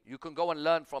today, you can go and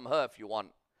learn from her if you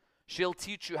want. She'll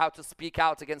teach you how to speak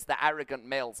out against the arrogant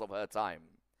males of her time.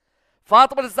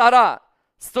 Fatima al-Zahra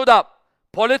stood up,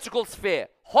 political sphere,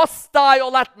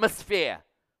 hostile atmosphere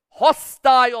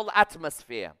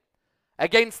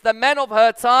against the men of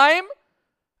her time,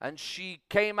 and she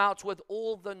came out with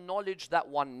all the knowledge that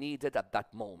one needed at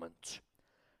that moment.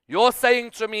 You're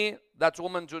saying to me that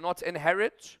women do not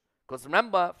inherit? Because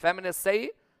remember, feminists say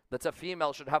that a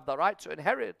female should have the right to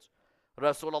inherit.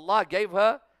 Rasulullah gave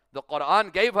her, the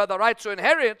Quran gave her the right to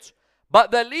inherit,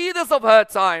 but the leaders of her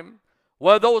time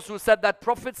were those who said that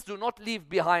prophets do not leave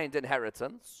behind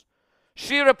inheritance.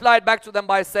 She replied back to them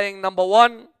by saying, number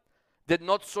one, did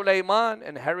not Sulaiman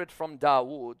inherit from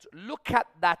Dawood? Look at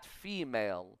that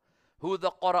female who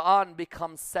the Quran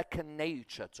becomes second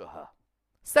nature to her.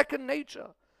 Second nature.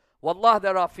 Wallah,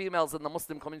 there are females in the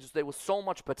Muslim community today with so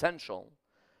much potential.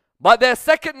 But their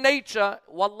second nature,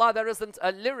 wallah, there isn't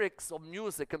a lyrics of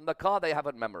music in the car they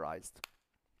haven't memorized.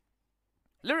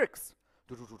 Lyrics.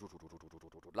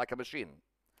 Like a machine.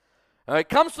 When it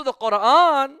comes to the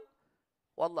Quran,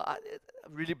 wallah,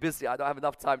 I'm really busy. I don't have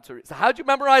enough time to read. So how do you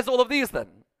memorize all of these then?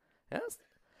 Yes.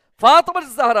 Fatima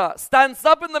al-Zahra stands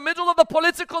up in the middle of the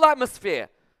political atmosphere.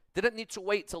 Didn't need to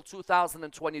wait till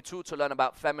 2022 to learn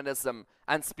about feminism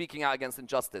and speaking out against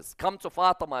injustice. Come to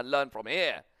Fatima and learn from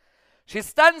here. She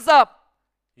stands up.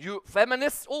 You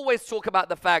feminists always talk about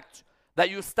the fact that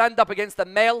you stand up against the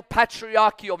male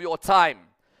patriarchy of your time.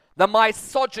 The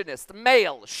misogynist,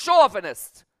 male,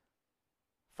 chauvinist.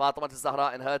 Fatima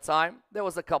al-Zahra in her time, there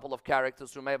was a couple of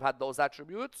characters who may have had those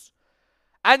attributes.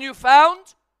 And you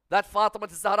found that Fatima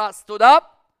al-Zahra stood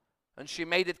up and she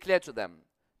made it clear to them.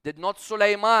 Did not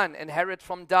Sulaiman inherit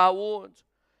from Dawood?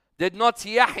 Did not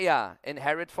Yahya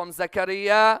inherit from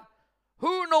Zakaria?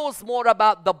 Who knows more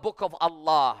about the book of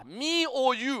Allah, me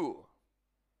or you?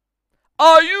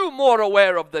 Are you more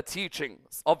aware of the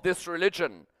teachings of this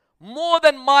religion more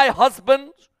than my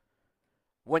husband?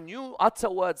 When you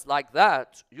utter words like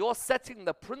that, you're setting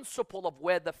the principle of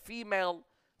where the female's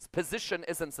position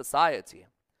is in society.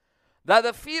 That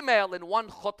the female in one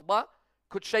khutbah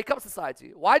could shake up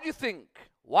society. Why do you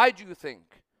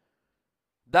think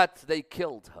that they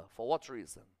killed her? For what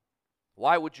reason?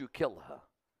 Why would you kill her?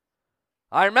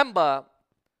 I remember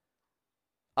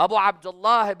Abu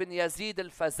Abdullah ibn Yazid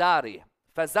al-Fazari.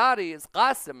 Fazari is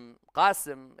Qasim,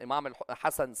 Imam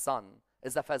al-Hasan's son,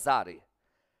 is a Fazari.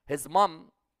 His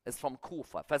mom is from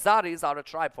Kufa. Fazaris are a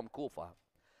tribe from Kufa.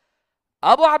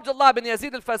 Abu Abdullah ibn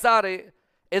Yazid al-Fazari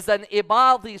is an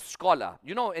Ibadi scholar.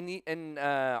 You know, in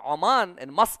Oman,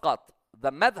 in Muscat,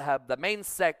 the madhab, the main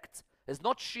sect, is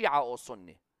not Shia or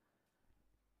Sunni.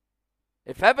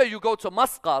 If ever you go to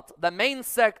Muscat, the main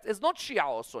sect is not Shia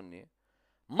or Sunni.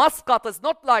 Muscat is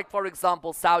not like, for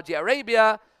example, Saudi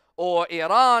Arabia or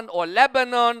Iran or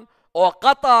Lebanon or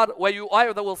Qatar, where you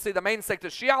either will see the main sect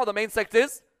is Shia or the main sect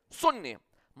is Sunni.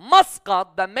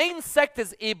 Muscat, the main sect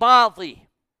is Ibadi.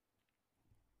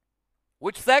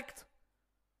 Which sect?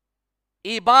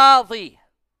 Ibadi.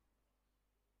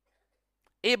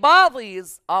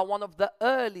 Ibadis are one of the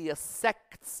earliest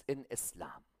sects in Islam.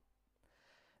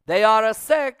 They are a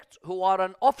sect who are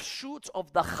an offshoot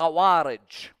of the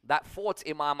Khawarij that fought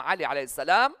Imam Ali alayhi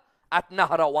salam at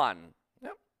Nahrawan. Yeah.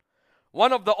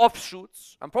 One of the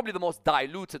offshoots, and probably the most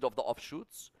diluted of the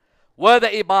offshoots, were the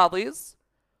Ibadis.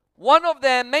 One of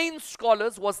their main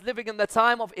scholars was living in the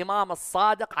time of Imam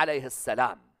al-Sadiq alayhi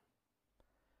salam.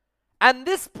 And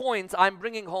this point I'm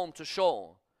bringing home to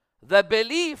show the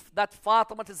belief that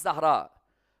Fatima al-Zahra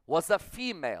was a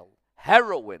female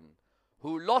heroine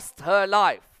who lost her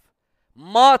life,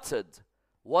 martyred,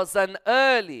 was an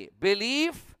early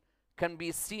belief, can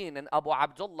be seen in Abu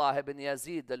Abdullah ibn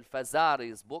Yazid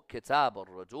al-Fazari's book, Kitab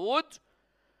al-Rudud.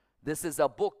 This is a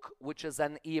book which is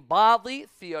an Ibadi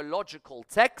theological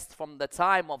text from the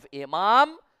time of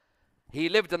Imam. He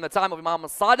lived in the time of Imam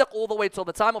al-Sadiq all the way till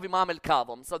the time of Imam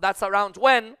al-Kadhim. So that's around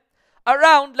when?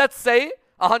 Around, let's say,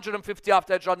 150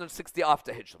 after Hijrah, 160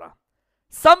 after Hijrah.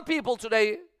 Some people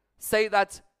today say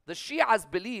that the Shias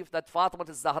believe that Fatima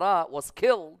al-Zahra was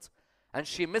killed and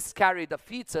she miscarried a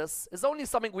fetus is only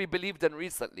something we believed in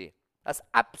recently. That's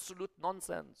absolute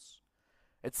nonsense.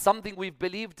 It's something we've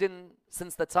believed in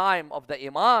since the time of the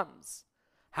Imams.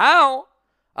 How?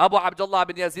 Abu Abdullah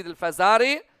bin Yazid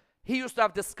al-Fazari, he used to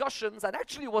have discussions and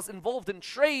actually was involved in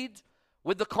trade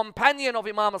with the companion of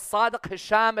Imam al-Sadiq,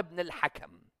 Hisham ibn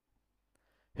al-Hakam.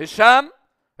 Hisham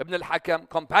ibn al-Hakam,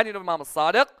 companion of Imam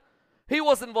al-Sadiq, he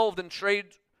was involved in trade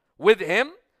with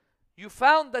him. You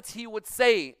found that he would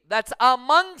say that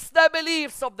amongst the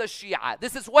beliefs of the Shia,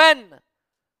 this is when?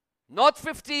 Not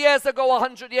 50 years ago,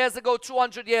 100 years ago,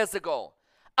 200 years ago.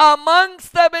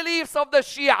 Amongst the beliefs of the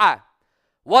Shia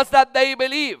was that they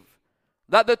believe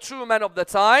that the true men of the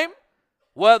time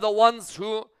were the ones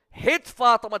who hit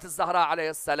Fatima al-Zahra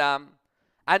alayhi salam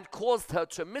and caused her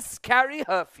to miscarry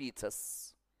her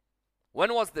fetus.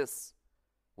 When was this?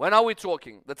 When are we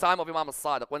talking? The time of Imam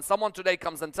al-Sadiq. When someone today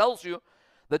comes and tells you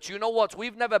that, you know what,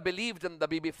 we've never believed in the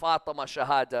Bibi Fatima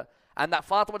Shahada, and that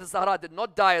Fatima al-Zahra did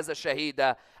not die as a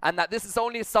Shahida, and that this is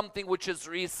only something which is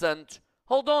recent.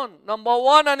 Hold on. Number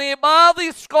one, an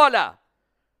Ibadi scholar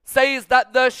says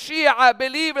that the Shia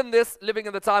believe in this, living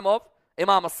in the time of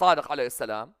Imam al-Sadiq alayhi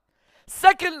salam.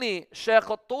 Secondly, Shaykh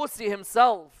al-Tusi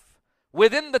himself,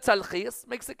 within the Talkhis,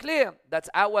 makes it clear that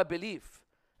our belief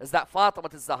is that Fatima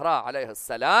al-Zahra alayhi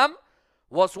salam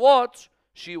was what?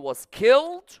 She was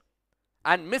killed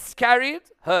and miscarried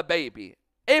her baby.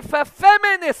 If a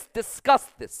feminist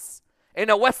discussed this in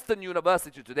a Western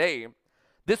university today,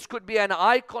 this could be an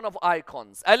icon of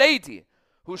icons. A lady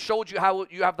who showed you how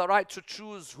you have the right to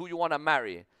choose who you want to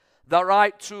marry, the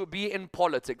right to be in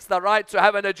politics, the right to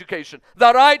have an education,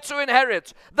 the right to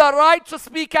inherit, the right to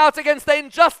speak out against the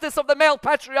injustice of the male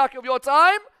patriarchy of your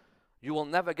time. You will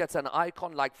never get an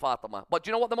icon like Fatima. But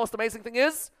you know what the most amazing thing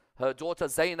is? Her daughter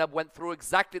Zainab went through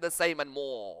exactly the same and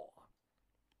more.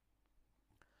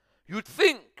 You'd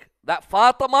think that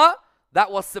Fatima,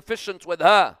 that was sufficient with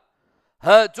her.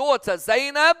 Her daughter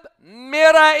Zainab,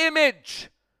 mirror image,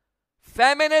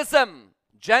 feminism,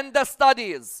 gender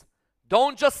studies.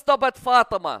 Don't just stop at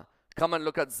Fatima. Come and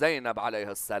look at Zainab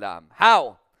alayhi salam.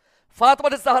 How? Fatima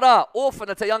al-Zahra,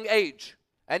 orphan at a young age.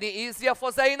 Any easier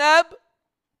for Zainab?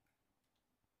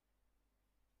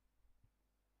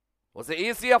 Was it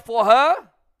easier for her?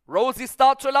 Rosy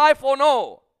start to life or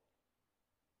no?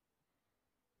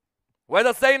 Where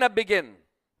does Zainab begin?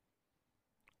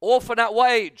 Orphan at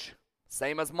what age?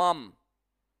 Same as mum.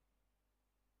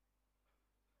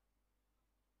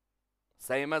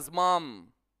 Same as mum.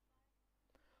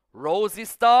 Rosy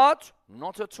start?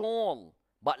 Not at all.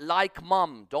 But like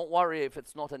mum, don't worry if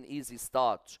it's not an easy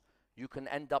start. You can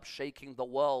end up shaking the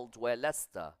world where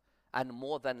Leicester, and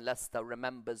more than Leicester,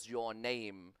 remembers your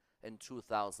name in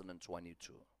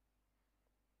 2022.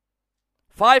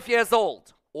 5 years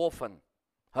old, orphan.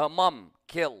 Her mum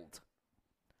killed.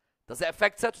 Does it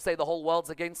affect her to say the whole world's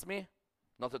against me?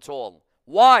 Not at all.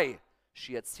 Why?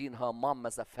 She had seen her mum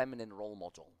as a feminine role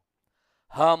model.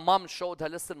 Her mum showed her,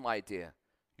 listen, my dear,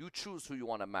 you choose who you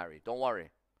want to marry. Don't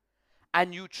worry.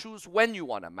 And you choose when you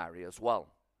want to marry as well.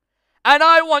 And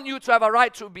I want you to have a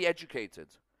right to be educated.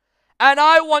 And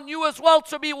I want you as well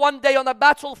to be one day on the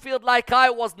battlefield like I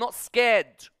was, not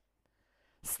scared.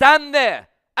 Stand there.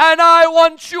 And I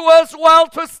want you as well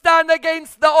to stand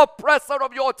against the oppressor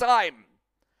of your time.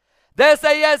 There's a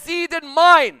Yazid in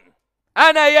mine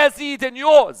and a Yazid in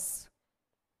yours.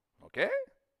 Okay?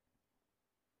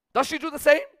 Does she do the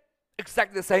same?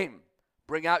 Exactly the same.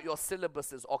 Bring out your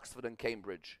syllabuses, Oxford and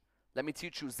Cambridge. Let me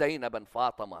teach you Zainab and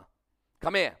Fatima.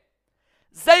 Come here.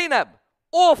 Zainab,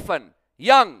 orphan,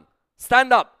 young,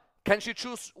 stand up. Can she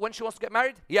choose when she wants to get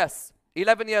married? Yes.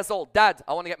 11 years old. Dad,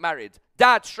 I want to get married.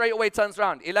 Dad straight away turns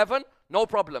around. 11? No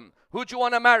problem. Who do you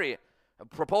want to marry? A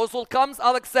proposal comes,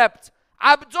 I'll accept.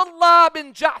 Abdullah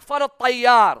bin Ja'far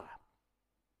al-Tayyar.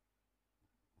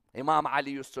 Imam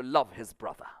Ali used to love his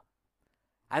brother.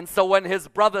 And so when his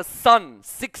brother's son,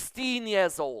 16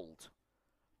 years old,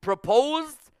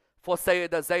 proposed for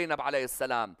Sayyidah Zainab alayhi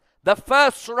salam, the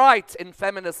first right in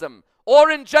feminism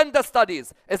or in gender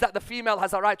studies is that the female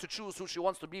has a right to choose who she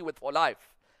wants to be with for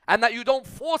life. And that you don't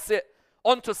force it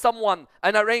onto someone,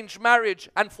 an arranged marriage,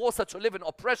 and force her to live in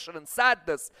oppression and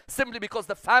sadness simply because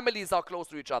the families are close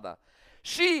to each other.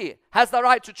 She has the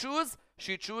right to choose.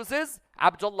 She chooses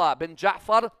Abdullah bin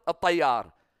Ja'far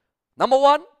al-Tayyar. Number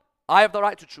one, I have the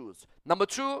right to choose. Number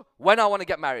two, when I want to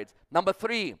get married. Number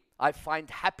three, I find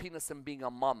happiness in being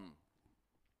a mum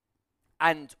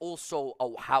and also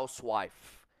a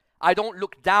housewife. I don't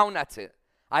look down at it.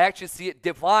 I actually see it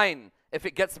divine if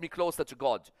it gets me closer to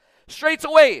God. Straight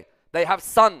away, they have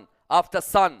son after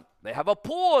son. They have a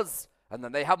pause, and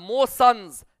then they have more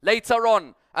sons later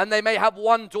on, and they may have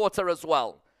one daughter as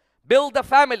well. Build a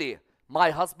family.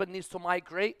 My husband needs to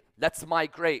migrate. Let's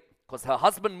migrate. Because her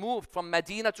husband moved from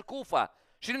Medina to Kufa.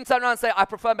 She didn't turn around and say, I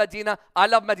prefer Medina, I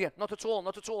love Medina. Not at all,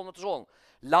 not at all, not at all.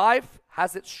 Life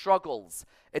has its struggles.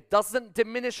 It doesn't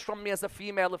diminish from me as a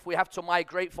female if we have to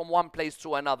migrate from one place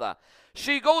to another.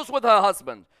 She goes with her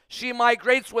husband. She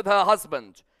migrates with her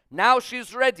husband. Now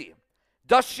she's ready.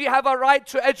 Does she have a right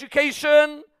to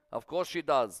education? Of course she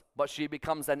does. But she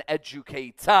becomes an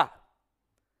educator.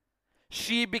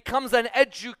 She becomes an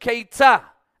educator.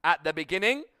 At the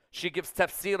beginning, she gives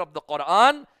tafsir of the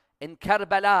Quran. In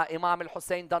Karbala, Imam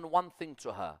al-Hussein done one thing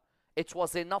to her. It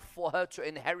was enough for her to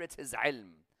inherit his ilm.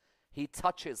 He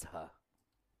touches her.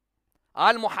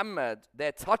 Al-Muhammad,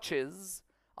 their touches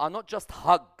are not just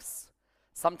hugs.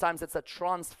 Sometimes it's a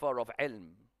transfer of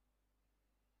ilm.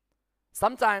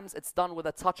 Sometimes it's done with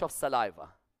a touch of saliva.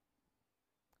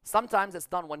 Sometimes it's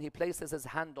done when he places his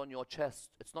hand on your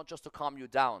chest. It's not just to calm you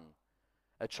down.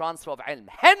 A transfer of ilm.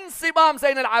 Hence Imam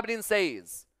Zayn al-Abidin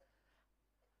says,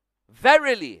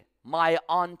 verily, my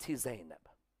auntie Zainab.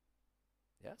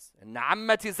 Yes? إن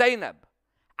عمتي زينب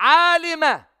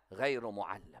عالمة غير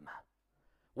معلمة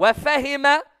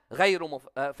وفهم غير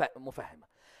مفهمة.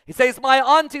 He says, my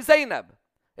auntie Zainab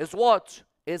is what?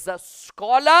 Is a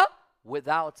scholar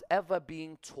without ever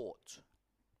being taught.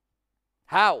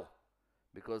 How?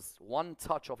 Because one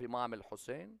touch of Imam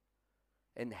al-Hussein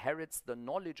inherits the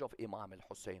knowledge of Imam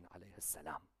al-Hussein alayhi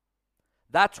salam.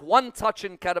 That one touch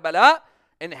in Karbala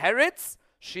inherits.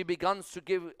 She begins to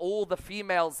give all the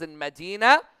females in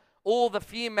Medina, all the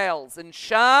females in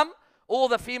Sham, all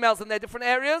the females in their different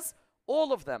areas,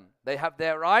 all of them, they have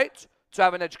their right to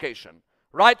have an education,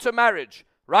 right to marriage,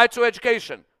 right to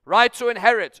education, right to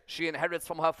inherit. She inherits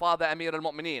from her father, Amir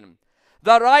al-Mu'mineen.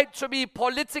 The right to be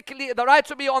politically, the right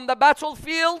to be on the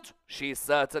battlefield, she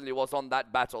certainly was on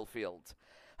that battlefield.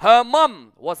 Her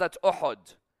mum was at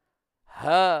Uhud.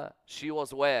 She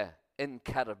was where? In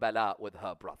Karbala with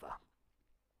her brother.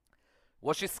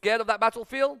 Was she scared of that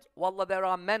battlefield? Wallah, there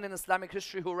are men in Islamic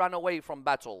history who ran away from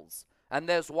battles. And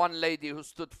there's one lady who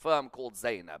stood firm called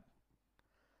Zainab.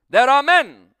 There are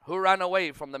men who ran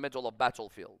away from the middle of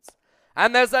battlefields.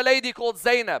 And there's a lady called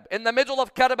Zainab in the middle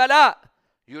of Karbala.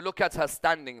 You look at her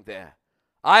standing there.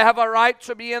 I have a right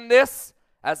to be in this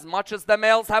as much as the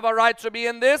males have a right to be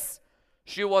in this.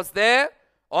 She was there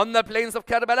on the plains of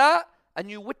Karbala,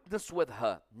 and you witness with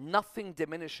her. Nothing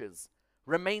diminishes.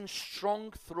 Remain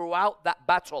strong throughout that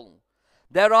battle.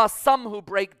 There are some who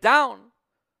break down,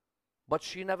 but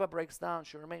she never breaks down.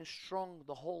 She remains strong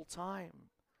the whole time.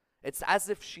 It's as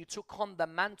if she took on the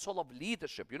mantle of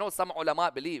leadership. You know, some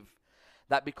ulama believe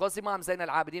that because Imam Zayn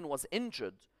al-Abidin was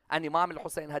injured and Imam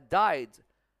al-Hussein had died,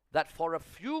 that for a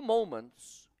few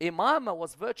moments, Imamah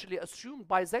was virtually assumed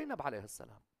by Zainab alayhi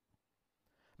salam.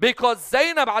 Because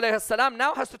Zainab alayhi salam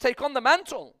now has to take on the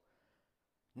mantle.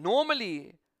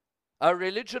 Normally, a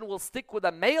religion will stick with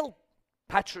a male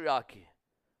patriarchy,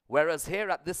 whereas here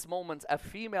at this moment, a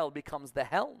female becomes the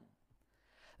helm.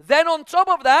 Then on top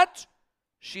of that,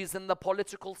 she's in the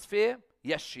political sphere.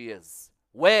 Yes, she is.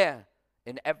 Where?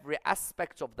 In every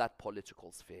aspect of that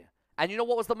political sphere. And you know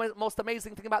what was the most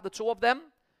amazing thing about the two of them?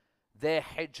 Their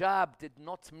hijab did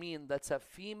not mean that a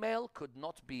female could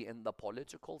not be in the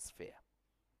political sphere.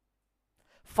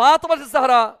 Fatima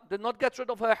al-Zahra did not get rid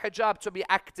of her hijab to be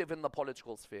active in the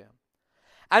political sphere.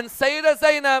 And Sayyidah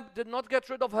Zainab did not get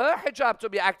rid of her hijab to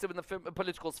be active in the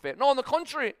political sphere. No, on the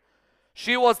contrary.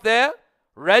 She was there,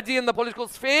 ready in the political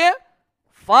sphere.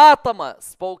 Fatima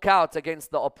spoke out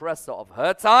against the oppressor of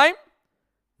her time.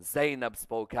 Zainab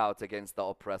spoke out against the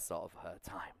oppressor of her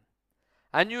time.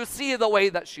 And you see the way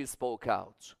that she spoke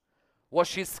out. Was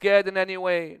she scared in any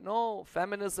way? No.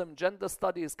 Feminism, gender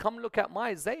studies. Come look at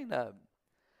my Zainab.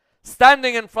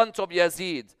 Standing in front of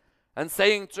Yazid and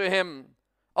saying to him,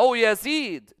 "Oh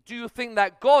Yazid, do you think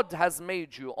that God has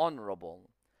made you honorable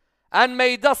and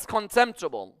made us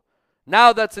contemptible?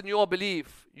 Now that in your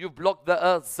belief you've blocked the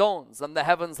earth's zones and the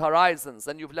heavens' horizons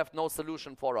and you've left no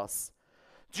solution for us.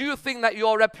 Do you think that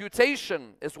your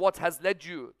reputation is what has led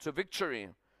you to victory?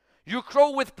 You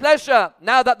crow with pleasure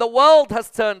now that the world has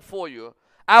turned for you.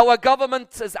 Our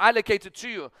government is allocated to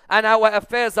you and our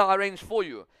affairs are arranged for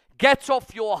you. Get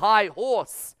off your high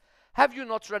horse." Have you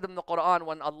not read in the Quran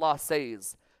when Allah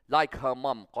says, like her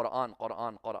mum, Quran,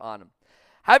 Quran, Quran?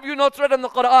 Have you not read in the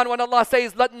Quran when Allah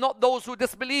says, let not those who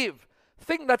disbelieve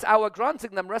think that our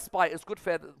granting them respite is good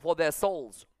for their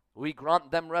souls? We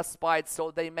grant them respite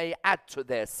so they may add to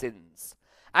their sins.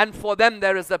 And for them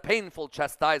there is a painful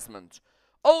chastisement.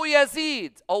 O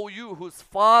Yazid, O you whose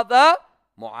father,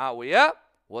 Muawiyah,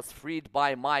 was freed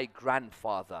by my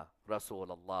grandfather,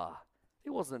 Rasulullah. He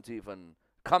wasn't even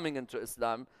coming into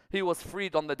Islam. He was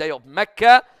freed on the day of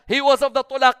Mecca. He was of the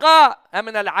Tulaqa.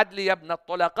 Amin al-Adli ibn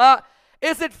al-Tulaqa.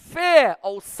 Is it fair,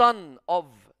 O son of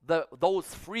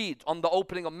those freed on the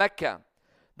opening of Mecca,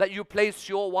 that you place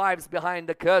your wives behind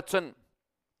the curtain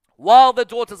while the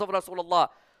daughters of Rasulullah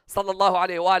sallallahu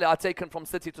alayhi wa are taken from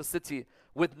city to city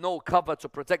with no cover to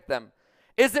protect them?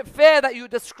 Is it fair that you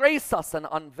disgrace us and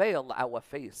unveil our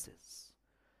faces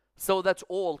so that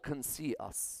all can see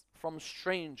us, from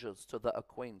strangers to the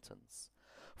acquaintance,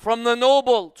 from the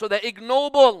noble to the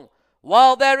ignoble,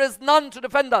 while there is none to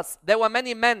defend us? There were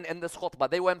many men in this khutbah.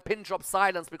 They were in pin drop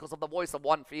silence because of the voice of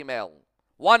one female.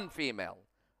 One female.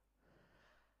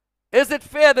 Is it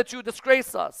fair that you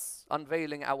disgrace us,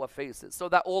 unveiling our faces, so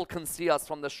that all can see us,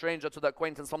 from the stranger to the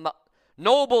acquaintance, from the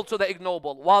noble to the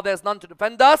ignoble, while there's none to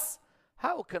defend us?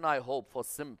 how can I hope for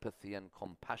sympathy and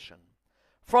compassion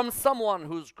from someone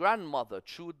whose grandmother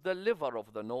chewed the liver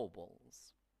of the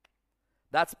nobles?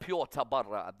 That's pure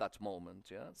tabarra at that moment,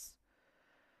 yes?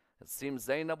 It seems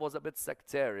Zainab was a bit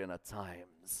sectarian at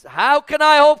times. How can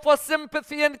I hope for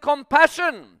sympathy and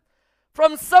compassion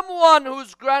from someone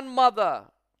whose grandmother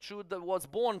was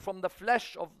born from the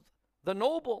flesh of the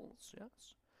nobles?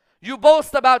 Yes. You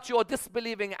boast about your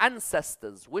disbelieving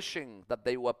ancestors, wishing that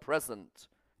they were present.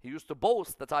 He used to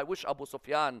boast that I wish Abu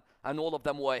Sufyan and all of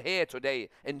them were here today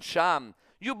in Sham.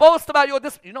 You boast about your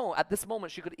at this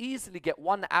moment she could easily get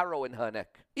one arrow in her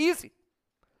neck. Easy.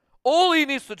 All he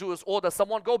needs to do is order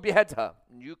someone, go behead her.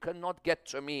 You cannot get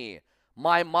to me.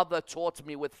 My mother taught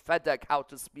me with Fadak how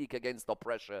to speak against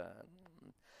oppression.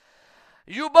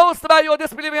 You boast about your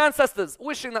disbelieving ancestors,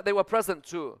 wishing that they were present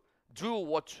to do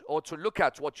what, or to look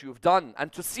at what you've done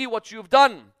and to see what you've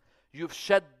done. You've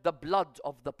shed the blood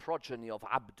of the progeny of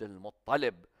Abdul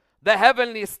Muttalib, the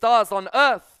heavenly stars on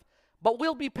earth. But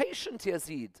we'll be patient,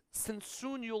 Yazid, since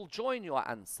soon you'll join your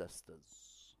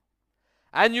ancestors.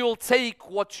 And you'll take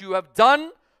what you have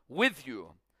done with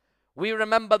you. We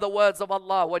remember the words of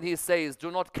Allah when He says, do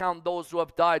not count those who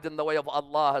have died in the way of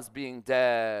Allah as being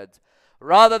dead.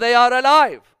 Rather, they are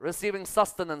alive, receiving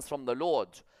sustenance from the Lord.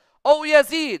 O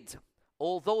Yazid,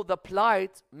 although the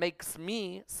plight makes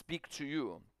me speak to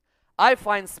you, I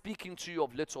find speaking to you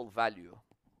of little value,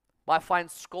 but I find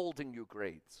scolding you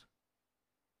great.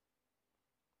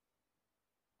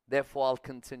 Therefore, I'll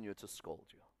continue to scold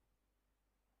you.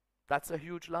 That's a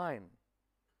huge line.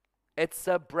 It's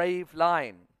a brave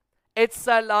line. It's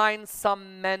a line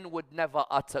some men would never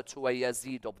utter to a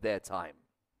Yazid of their time.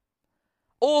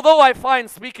 Although I find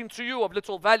speaking to you of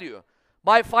little value,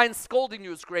 but I find scolding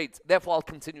you is great. Therefore, I'll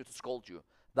continue to scold you.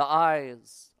 The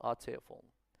eyes are tearful.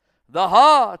 The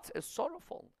heart is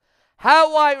sorrowful.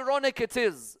 How ironic it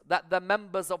is that the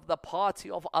members of the party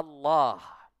of Allah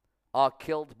are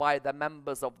killed by the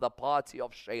members of the party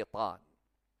of Shaitan.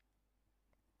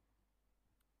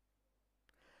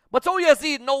 But O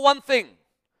Yazid, know one thing.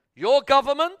 Your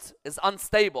government is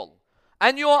unstable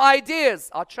and your ideas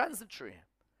are transitory.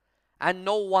 And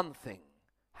know one thing.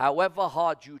 However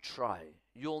hard you try,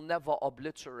 you'll never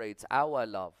obliterate our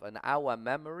love and our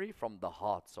memory from the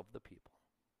hearts of the people.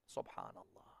 Subhanallah.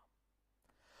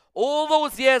 All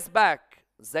those years back,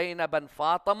 Zainab and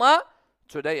Fatima.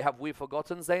 Today, have we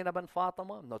forgotten Zainab and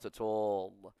Fatima? Not at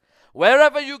all.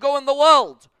 Wherever you go in the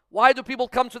world, why do people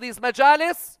come to these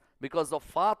majalis? Because of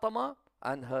Fatima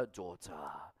and her daughter.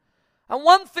 And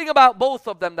one thing about both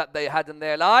of them that they had in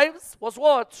their lives was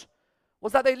what?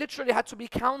 Was that they literally had to be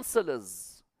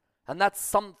counselors. And that's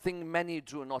something many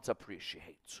do not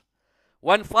appreciate.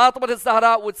 When Fatima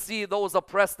al-Zahra would see those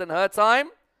oppressed in her time,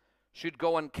 she'd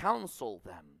go and counsel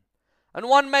them. And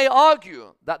one may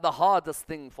argue that the hardest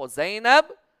thing for Zainab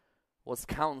was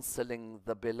counseling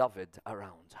the beloved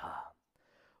around her.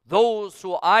 Those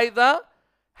who either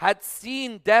had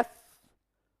seen death,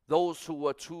 those who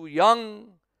were too young,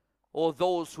 or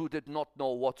those who did not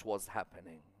know what was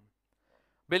happening.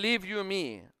 Believe you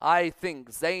me, I think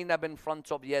Zainab in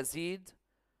front of Yazid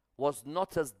was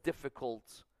not as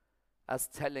difficult as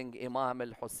telling Imam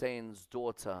al-Hussein's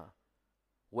daughter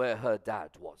where her dad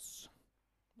was.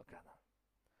 Look at that.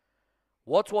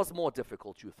 What was more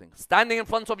difficult, you think? Standing in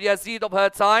front of Yazid of her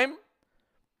time?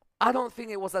 I don't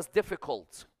think it was as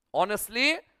difficult.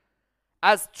 Honestly,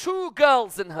 as two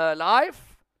girls in her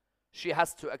life, she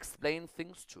has to explain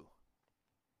things to.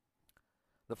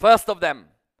 The first of them,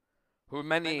 who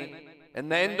many in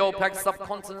the Indo-Pak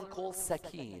subcontinent call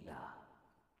Sakina.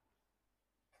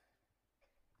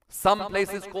 Some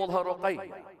places call her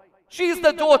Ruqayya. She's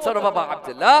the daughter of Abu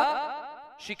Abdullah.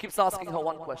 She keeps asking her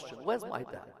one question. Where's my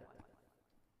dad?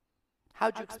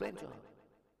 How do you explain to her?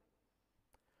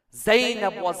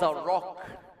 Zainab was a rock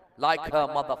like her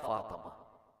mother Fatima.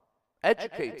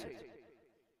 Educated,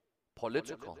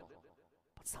 political.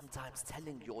 But sometimes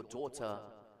telling your daughter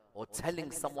or telling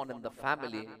someone in the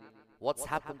family what's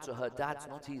happened to her dad's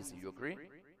not easy. You agree?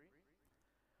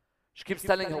 She keeps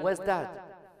telling her, where's dad?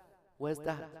 Where's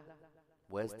dad?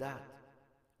 Where's dad?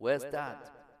 Where's dad?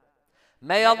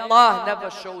 May Allah never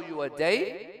show you a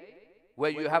day where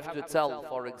you have to tell,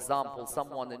 for example,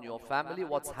 someone in your family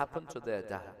what's happened to their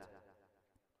dad.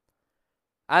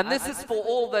 And this is for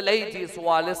all the ladies who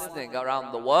are listening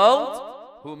around the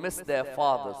world who miss their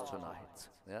fathers tonight.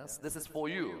 Yes, this is for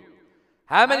you.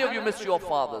 How many of you miss your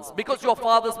fathers? Because your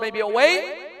fathers may be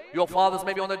away, your fathers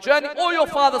may be on a journey, or your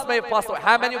fathers may have passed away.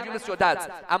 How many of you miss your dads?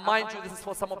 And mind you, this is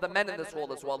for some of the men in this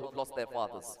hall as well who've lost their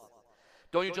fathers.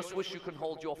 Don't you just wish you can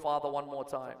hold your father one more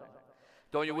time?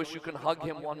 Don't you wish you can hug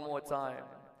him one more time?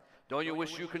 Don't you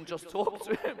wish you can just talk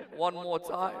to him one more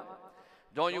time?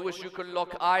 Don't you wish you could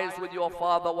lock eyes with your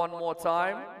father one more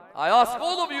time? I ask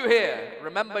all of you here,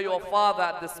 remember your father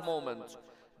at this moment.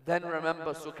 Then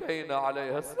remember Sukaina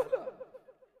alayhi salam.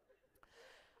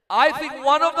 I think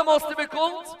one of the most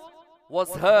difficult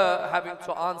was her having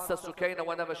to answer Sukaina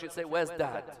whenever she say, where's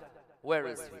dad? Where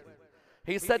is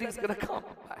he? He said he's going to come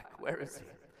back. Where is he?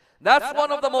 That's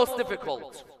one of the most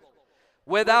difficult,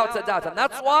 without a doubt. And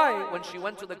that's why when she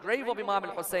went to the grave of Imam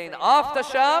al-Hussein after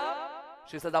Sham,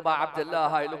 she said, Aba Abdullah,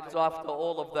 I looked after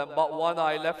all of them, but one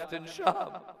I left in Sham.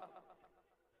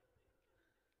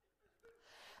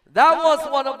 That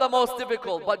was one of the most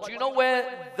difficult. But do you know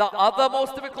where the other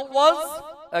most difficult was?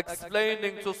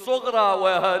 Explaining to Sughra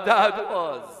where her dad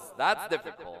was. That's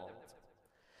difficult.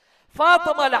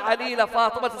 Fatima al-Alila,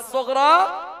 Fatima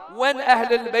al-Sughra, when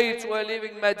Ahl al-Bayt were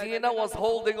leaving Medina, was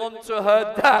holding on to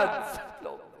her dad.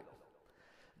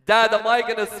 Dad, am I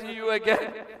going to see you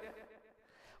again?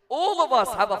 All of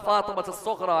us have a Fatima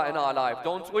al-Sughra in our life,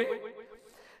 don't we?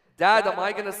 Dad, am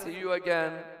I going to see you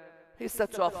again? He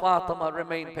said to her, Fatima,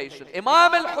 remain patient.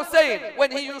 Imam al-Hussein,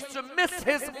 when he used to miss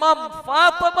his mum,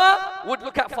 Fatima, would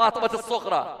look at Fatima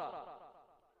al-Sughra.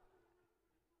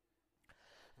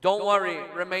 Don't worry,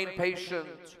 remain patient.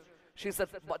 She said,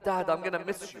 but Dad, I'm going to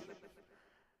miss you.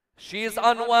 She is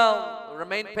unwell,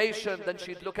 remain patient. Then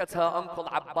she'd look at her uncle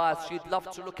Abbas. She'd love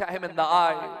to look at him in the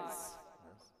eyes.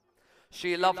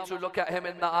 She loved to look at him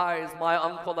in the eyes. My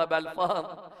uncle Abul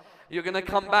Fadl, you're going to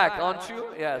come back, aren't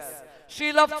you? Yes.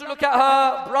 She loved to look at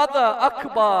her brother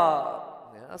Akbar.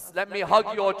 Yes, let me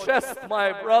hug your chest,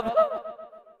 my brother.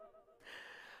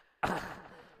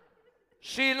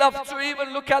 She loved to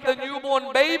even look at the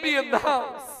newborn baby in the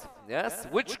house. Yes,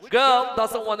 which girl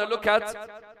doesn't want to look at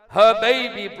her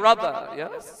baby brother?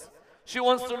 Yes, she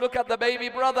wants to look at the baby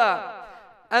brother.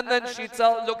 And then she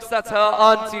looks at her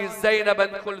auntie Zainab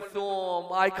and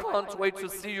Kulthum. I can't wait to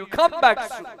see you. Come back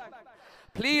soon.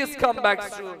 Please come back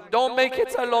soon. Don't make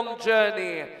it a long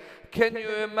journey. Can you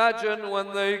imagine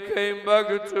when they came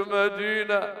back to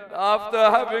Medina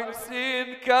after having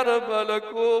seen Karbala,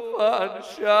 Kufa and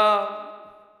Sham?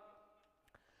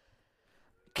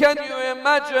 Can you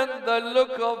imagine the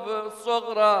look of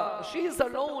Sughra? She's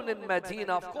alone in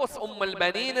Medina. Of course,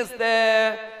 al-Banin is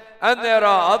there, and there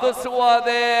are others who are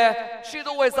there. She'd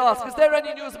always ask, is there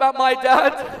any news about my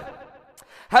dad?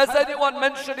 Has anyone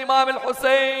mentioned Imam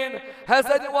al-Hussein? Has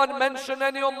anyone mentioned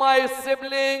any of my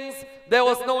siblings? There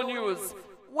was no news.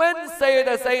 When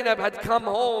Sayyidah Zainab had come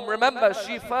home, remember,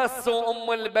 she first saw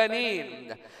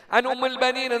al-Banin. And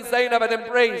al-Banin and Zainab had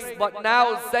embraced. But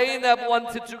now Zainab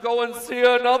wanted to go and see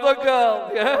another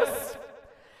girl, yes?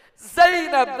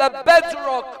 Zainab, the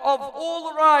bedrock of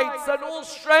all rights and all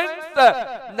strength.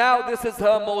 Now this is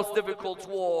her most difficult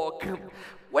walk.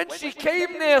 When she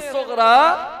came near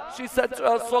Sughra, she said to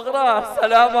her, Sughra,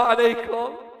 Assalamu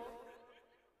alaikum.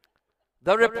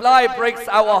 The reply breaks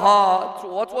our heart.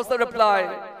 What was the reply?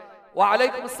 Wa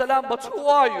alaikum assalam, but who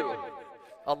are you?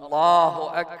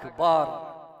 Allahu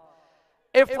Akbar.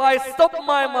 If I stop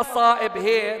my masa'ib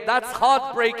here, that's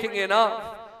heartbreaking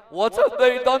enough. What have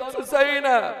they done to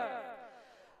Zainab?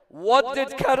 What did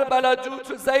Karbala do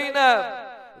to Zainab?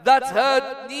 That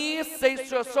her niece says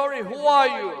to her, sorry, who are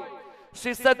you?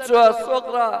 She said to her,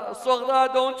 Sughra,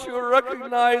 Sughra, don't you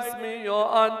recognize me, your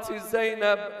auntie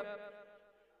Zainab?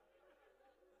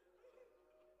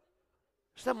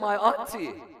 She said, my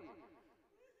auntie,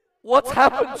 what's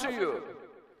happened to you?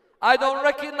 I don't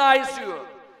recognize you.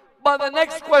 But the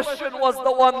next question was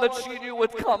the one that she knew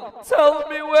would come. Tell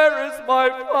me, where is my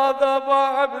father,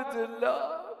 Aba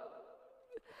Abdullah?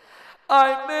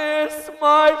 I miss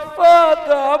my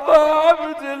father,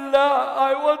 Aba Abdullah.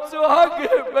 I want to hug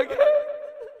him again.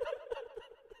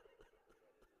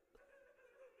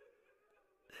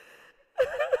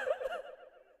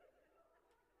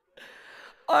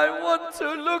 I want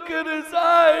to look at his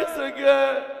eyes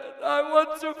again. I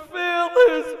want to feel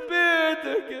his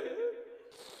beard again.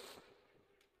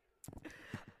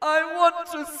 I want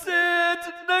to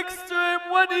sit next to him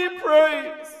when he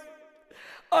prays.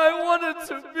 I wanted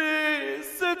to be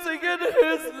sitting in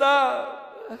his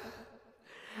lap.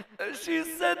 She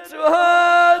said to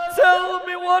her, tell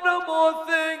me one more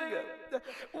thing.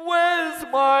 Where's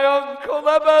my uncle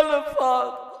Abul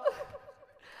Fadl?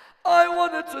 I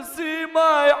wanted to see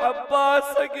my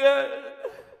Abbas again.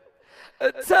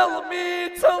 Tell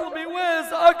me,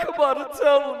 where's Akbar?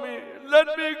 Tell me. Let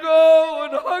me go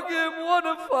and hug him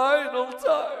one final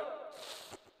time.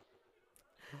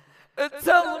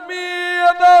 Tell me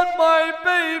about my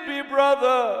baby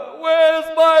brother. Where's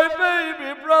my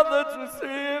baby brother? brother to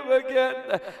see him again.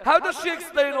 How does she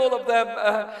explain all of them?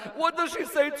 What does she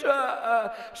say to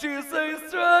her? She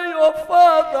says to her, your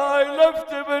father, I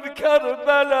left him in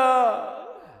Karbala.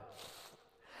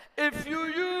 If you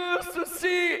used to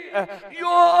see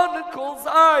your uncle's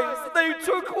eyes, they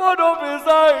took one of his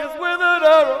eyes with an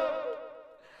arrow.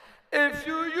 If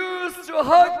you used to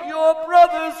hug your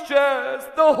brother's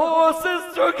chest, the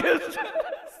horses took his chest.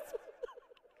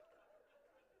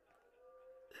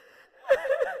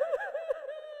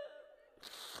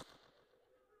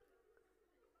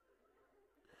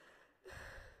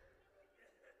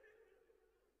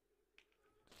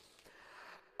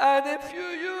 And if you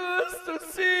used to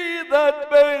see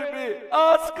that baby,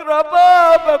 ask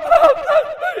Rabab about that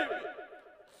baby.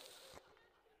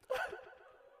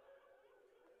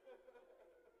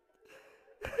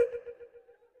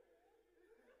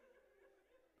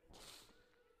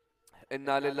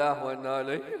 Inna lillahi wa inna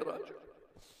ilayhi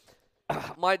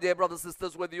raji'un. My dear brothers and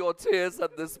sisters, with your tears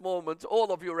at this moment,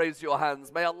 all of you raise your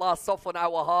hands. May Allah soften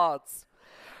our hearts,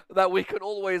 that we can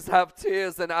always have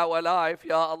tears in our life,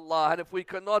 Ya Allah. And if we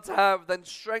cannot have, then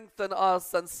strengthen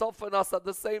us and soften us at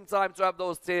the same time to have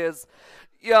those tears.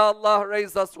 Ya Allah,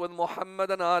 raise us with Muhammad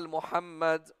and Al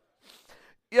Muhammad.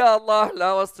 Ya Allah,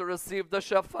 allow us to receive the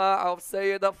shafa'ah of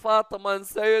Sayyidah Fatima and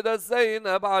Sayyidah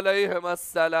Zainab alayhim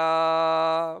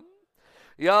as-salam.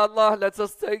 Ya Allah, let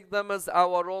us take them as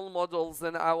our role models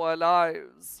in our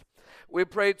lives. We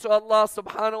pray to Allah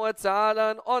subhanahu wa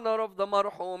ta'ala in honor of the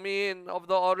marhumeen, of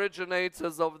the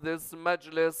originators of this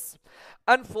majlis.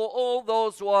 And for all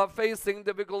those who are facing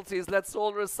difficulties, let's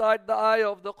all recite the ayah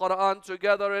of the Quran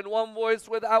together in one voice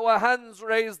with our hands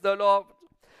raised aloft.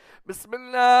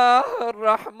 Bismillah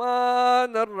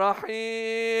ar-Rahman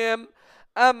ar-Rahim.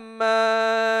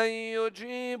 أَمَّن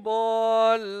يُجِيبُ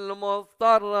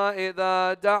الْمُضْطَرَّ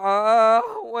إِذَا دَعَاهُ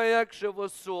وَيَكْشِفُ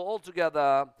السُّوءَ. All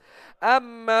together.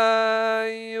 أَمَّن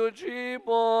يُجِيبُ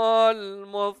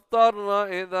الْمُضْطَرَّ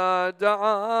إِذَا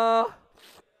دَعَاهُ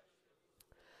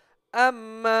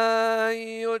أَمَّن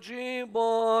يُجِيبُ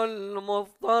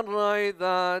الْمُضْطَرَّ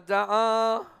إِذَا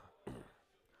دَعَاهُ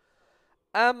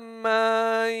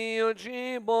أَمَّن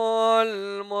يُجِيبُ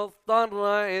الْمُضْطَرَّ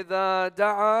إِذَا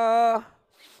دَعَاهُ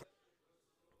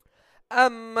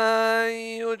أَمَّن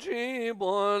يُجِيبُ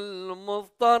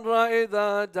الْمُضْطَرَّ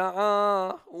إِذَا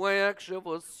دَعَاهُ وَيَكْشِفُ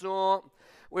السُّوءَ.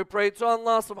 We pray to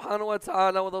Allah subhanahu wa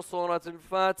ta'ala with the Surah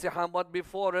Al-Fatiha, but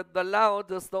before it the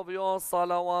loudest of your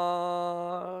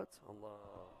salawat. Allah.